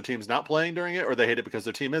it because their team's not playing during it, or they hate it because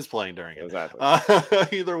their team is playing during it. Exactly.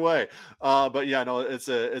 Either way. But yeah, no, it's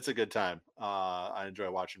a good time. I enjoy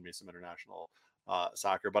watching me some international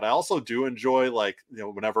soccer, but I also do enjoy,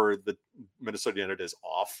 whenever the Minnesota United is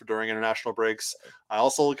off during international breaks, I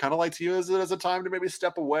also kind of like to use it as a time to maybe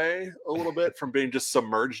step away a little bit from being just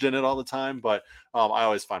submerged in it all the time. But I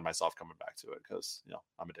always find myself coming back to it because,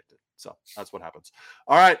 I'm addicted. So that's what happens.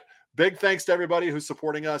 All right. Big thanks to everybody who's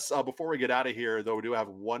supporting us. Before we get out of here, though, we do have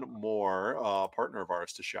one more partner of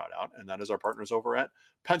ours to shout out, and that is our partners over at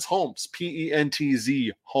Pentz Homes,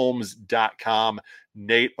 PENTZ homes.com.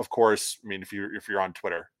 Nate, of course, I mean, if you're on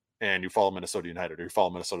Twitter and you follow Minnesota United or you follow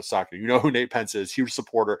Minnesota soccer, you know who Nate Pentz is. Huge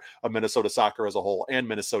supporter of Minnesota soccer as a whole and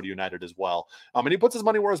Minnesota United as well. And he puts his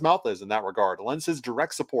money where his mouth is in that regard. Lends his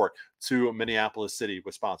direct support to Minneapolis City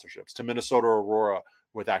with sponsorships, to Minnesota Aurora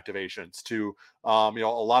with activations, to a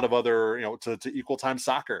lot of other, to Equal Time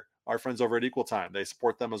Soccer, our friends over at Equal Time. They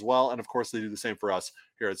support them as well. And of course, they do the same for us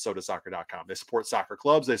here at sodasoccer.com. They support soccer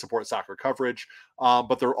clubs, they support soccer coverage,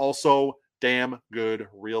 but they're also damn good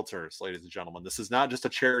realtors, ladies and gentlemen. This is not just a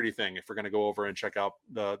charity thing. If you're going to go over and check out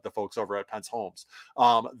the folks over at Pentz Homes,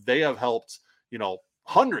 they have helped,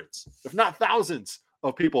 hundreds, if not thousands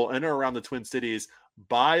of people in or around the Twin Cities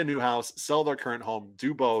buy a new house, sell their current home,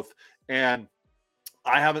 do both. And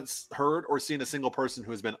I haven't heard or seen a single person who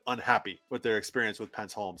has been unhappy with their experience with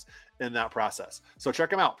Pence Homes in that process. So check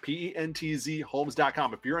them out,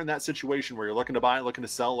 pentzhomes.com. If you're in that situation where you're looking to buy, looking to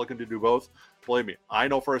sell, looking to do both, believe me, I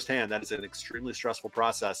know firsthand that is an extremely stressful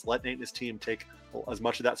process. Let Nate and his team take as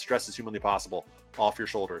much of that stress as humanly possible off your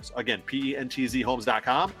shoulders. Again,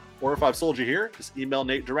 pentzhomes.com. Or if I've sold you here, just email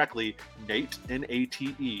Nate directly, Nate,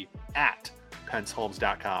 N-A-T-E, at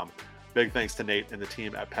pencehomes.com. Big thanks to Nate and the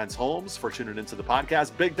team at Pence Homes for tuning into the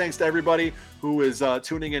podcast. Big thanks to everybody who is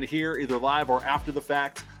tuning in here, either live or after the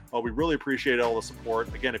fact. We really appreciate all the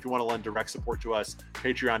support. Again, if you want to lend direct support to us,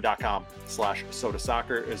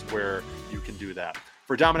 patreon.com/SodaSoccer is where you can do that.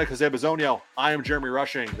 For Dominic Jose Bazonio, I am Jeremy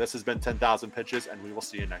Rushing. This has been 10,000 Pitches, and we will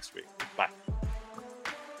see you next week. Bye.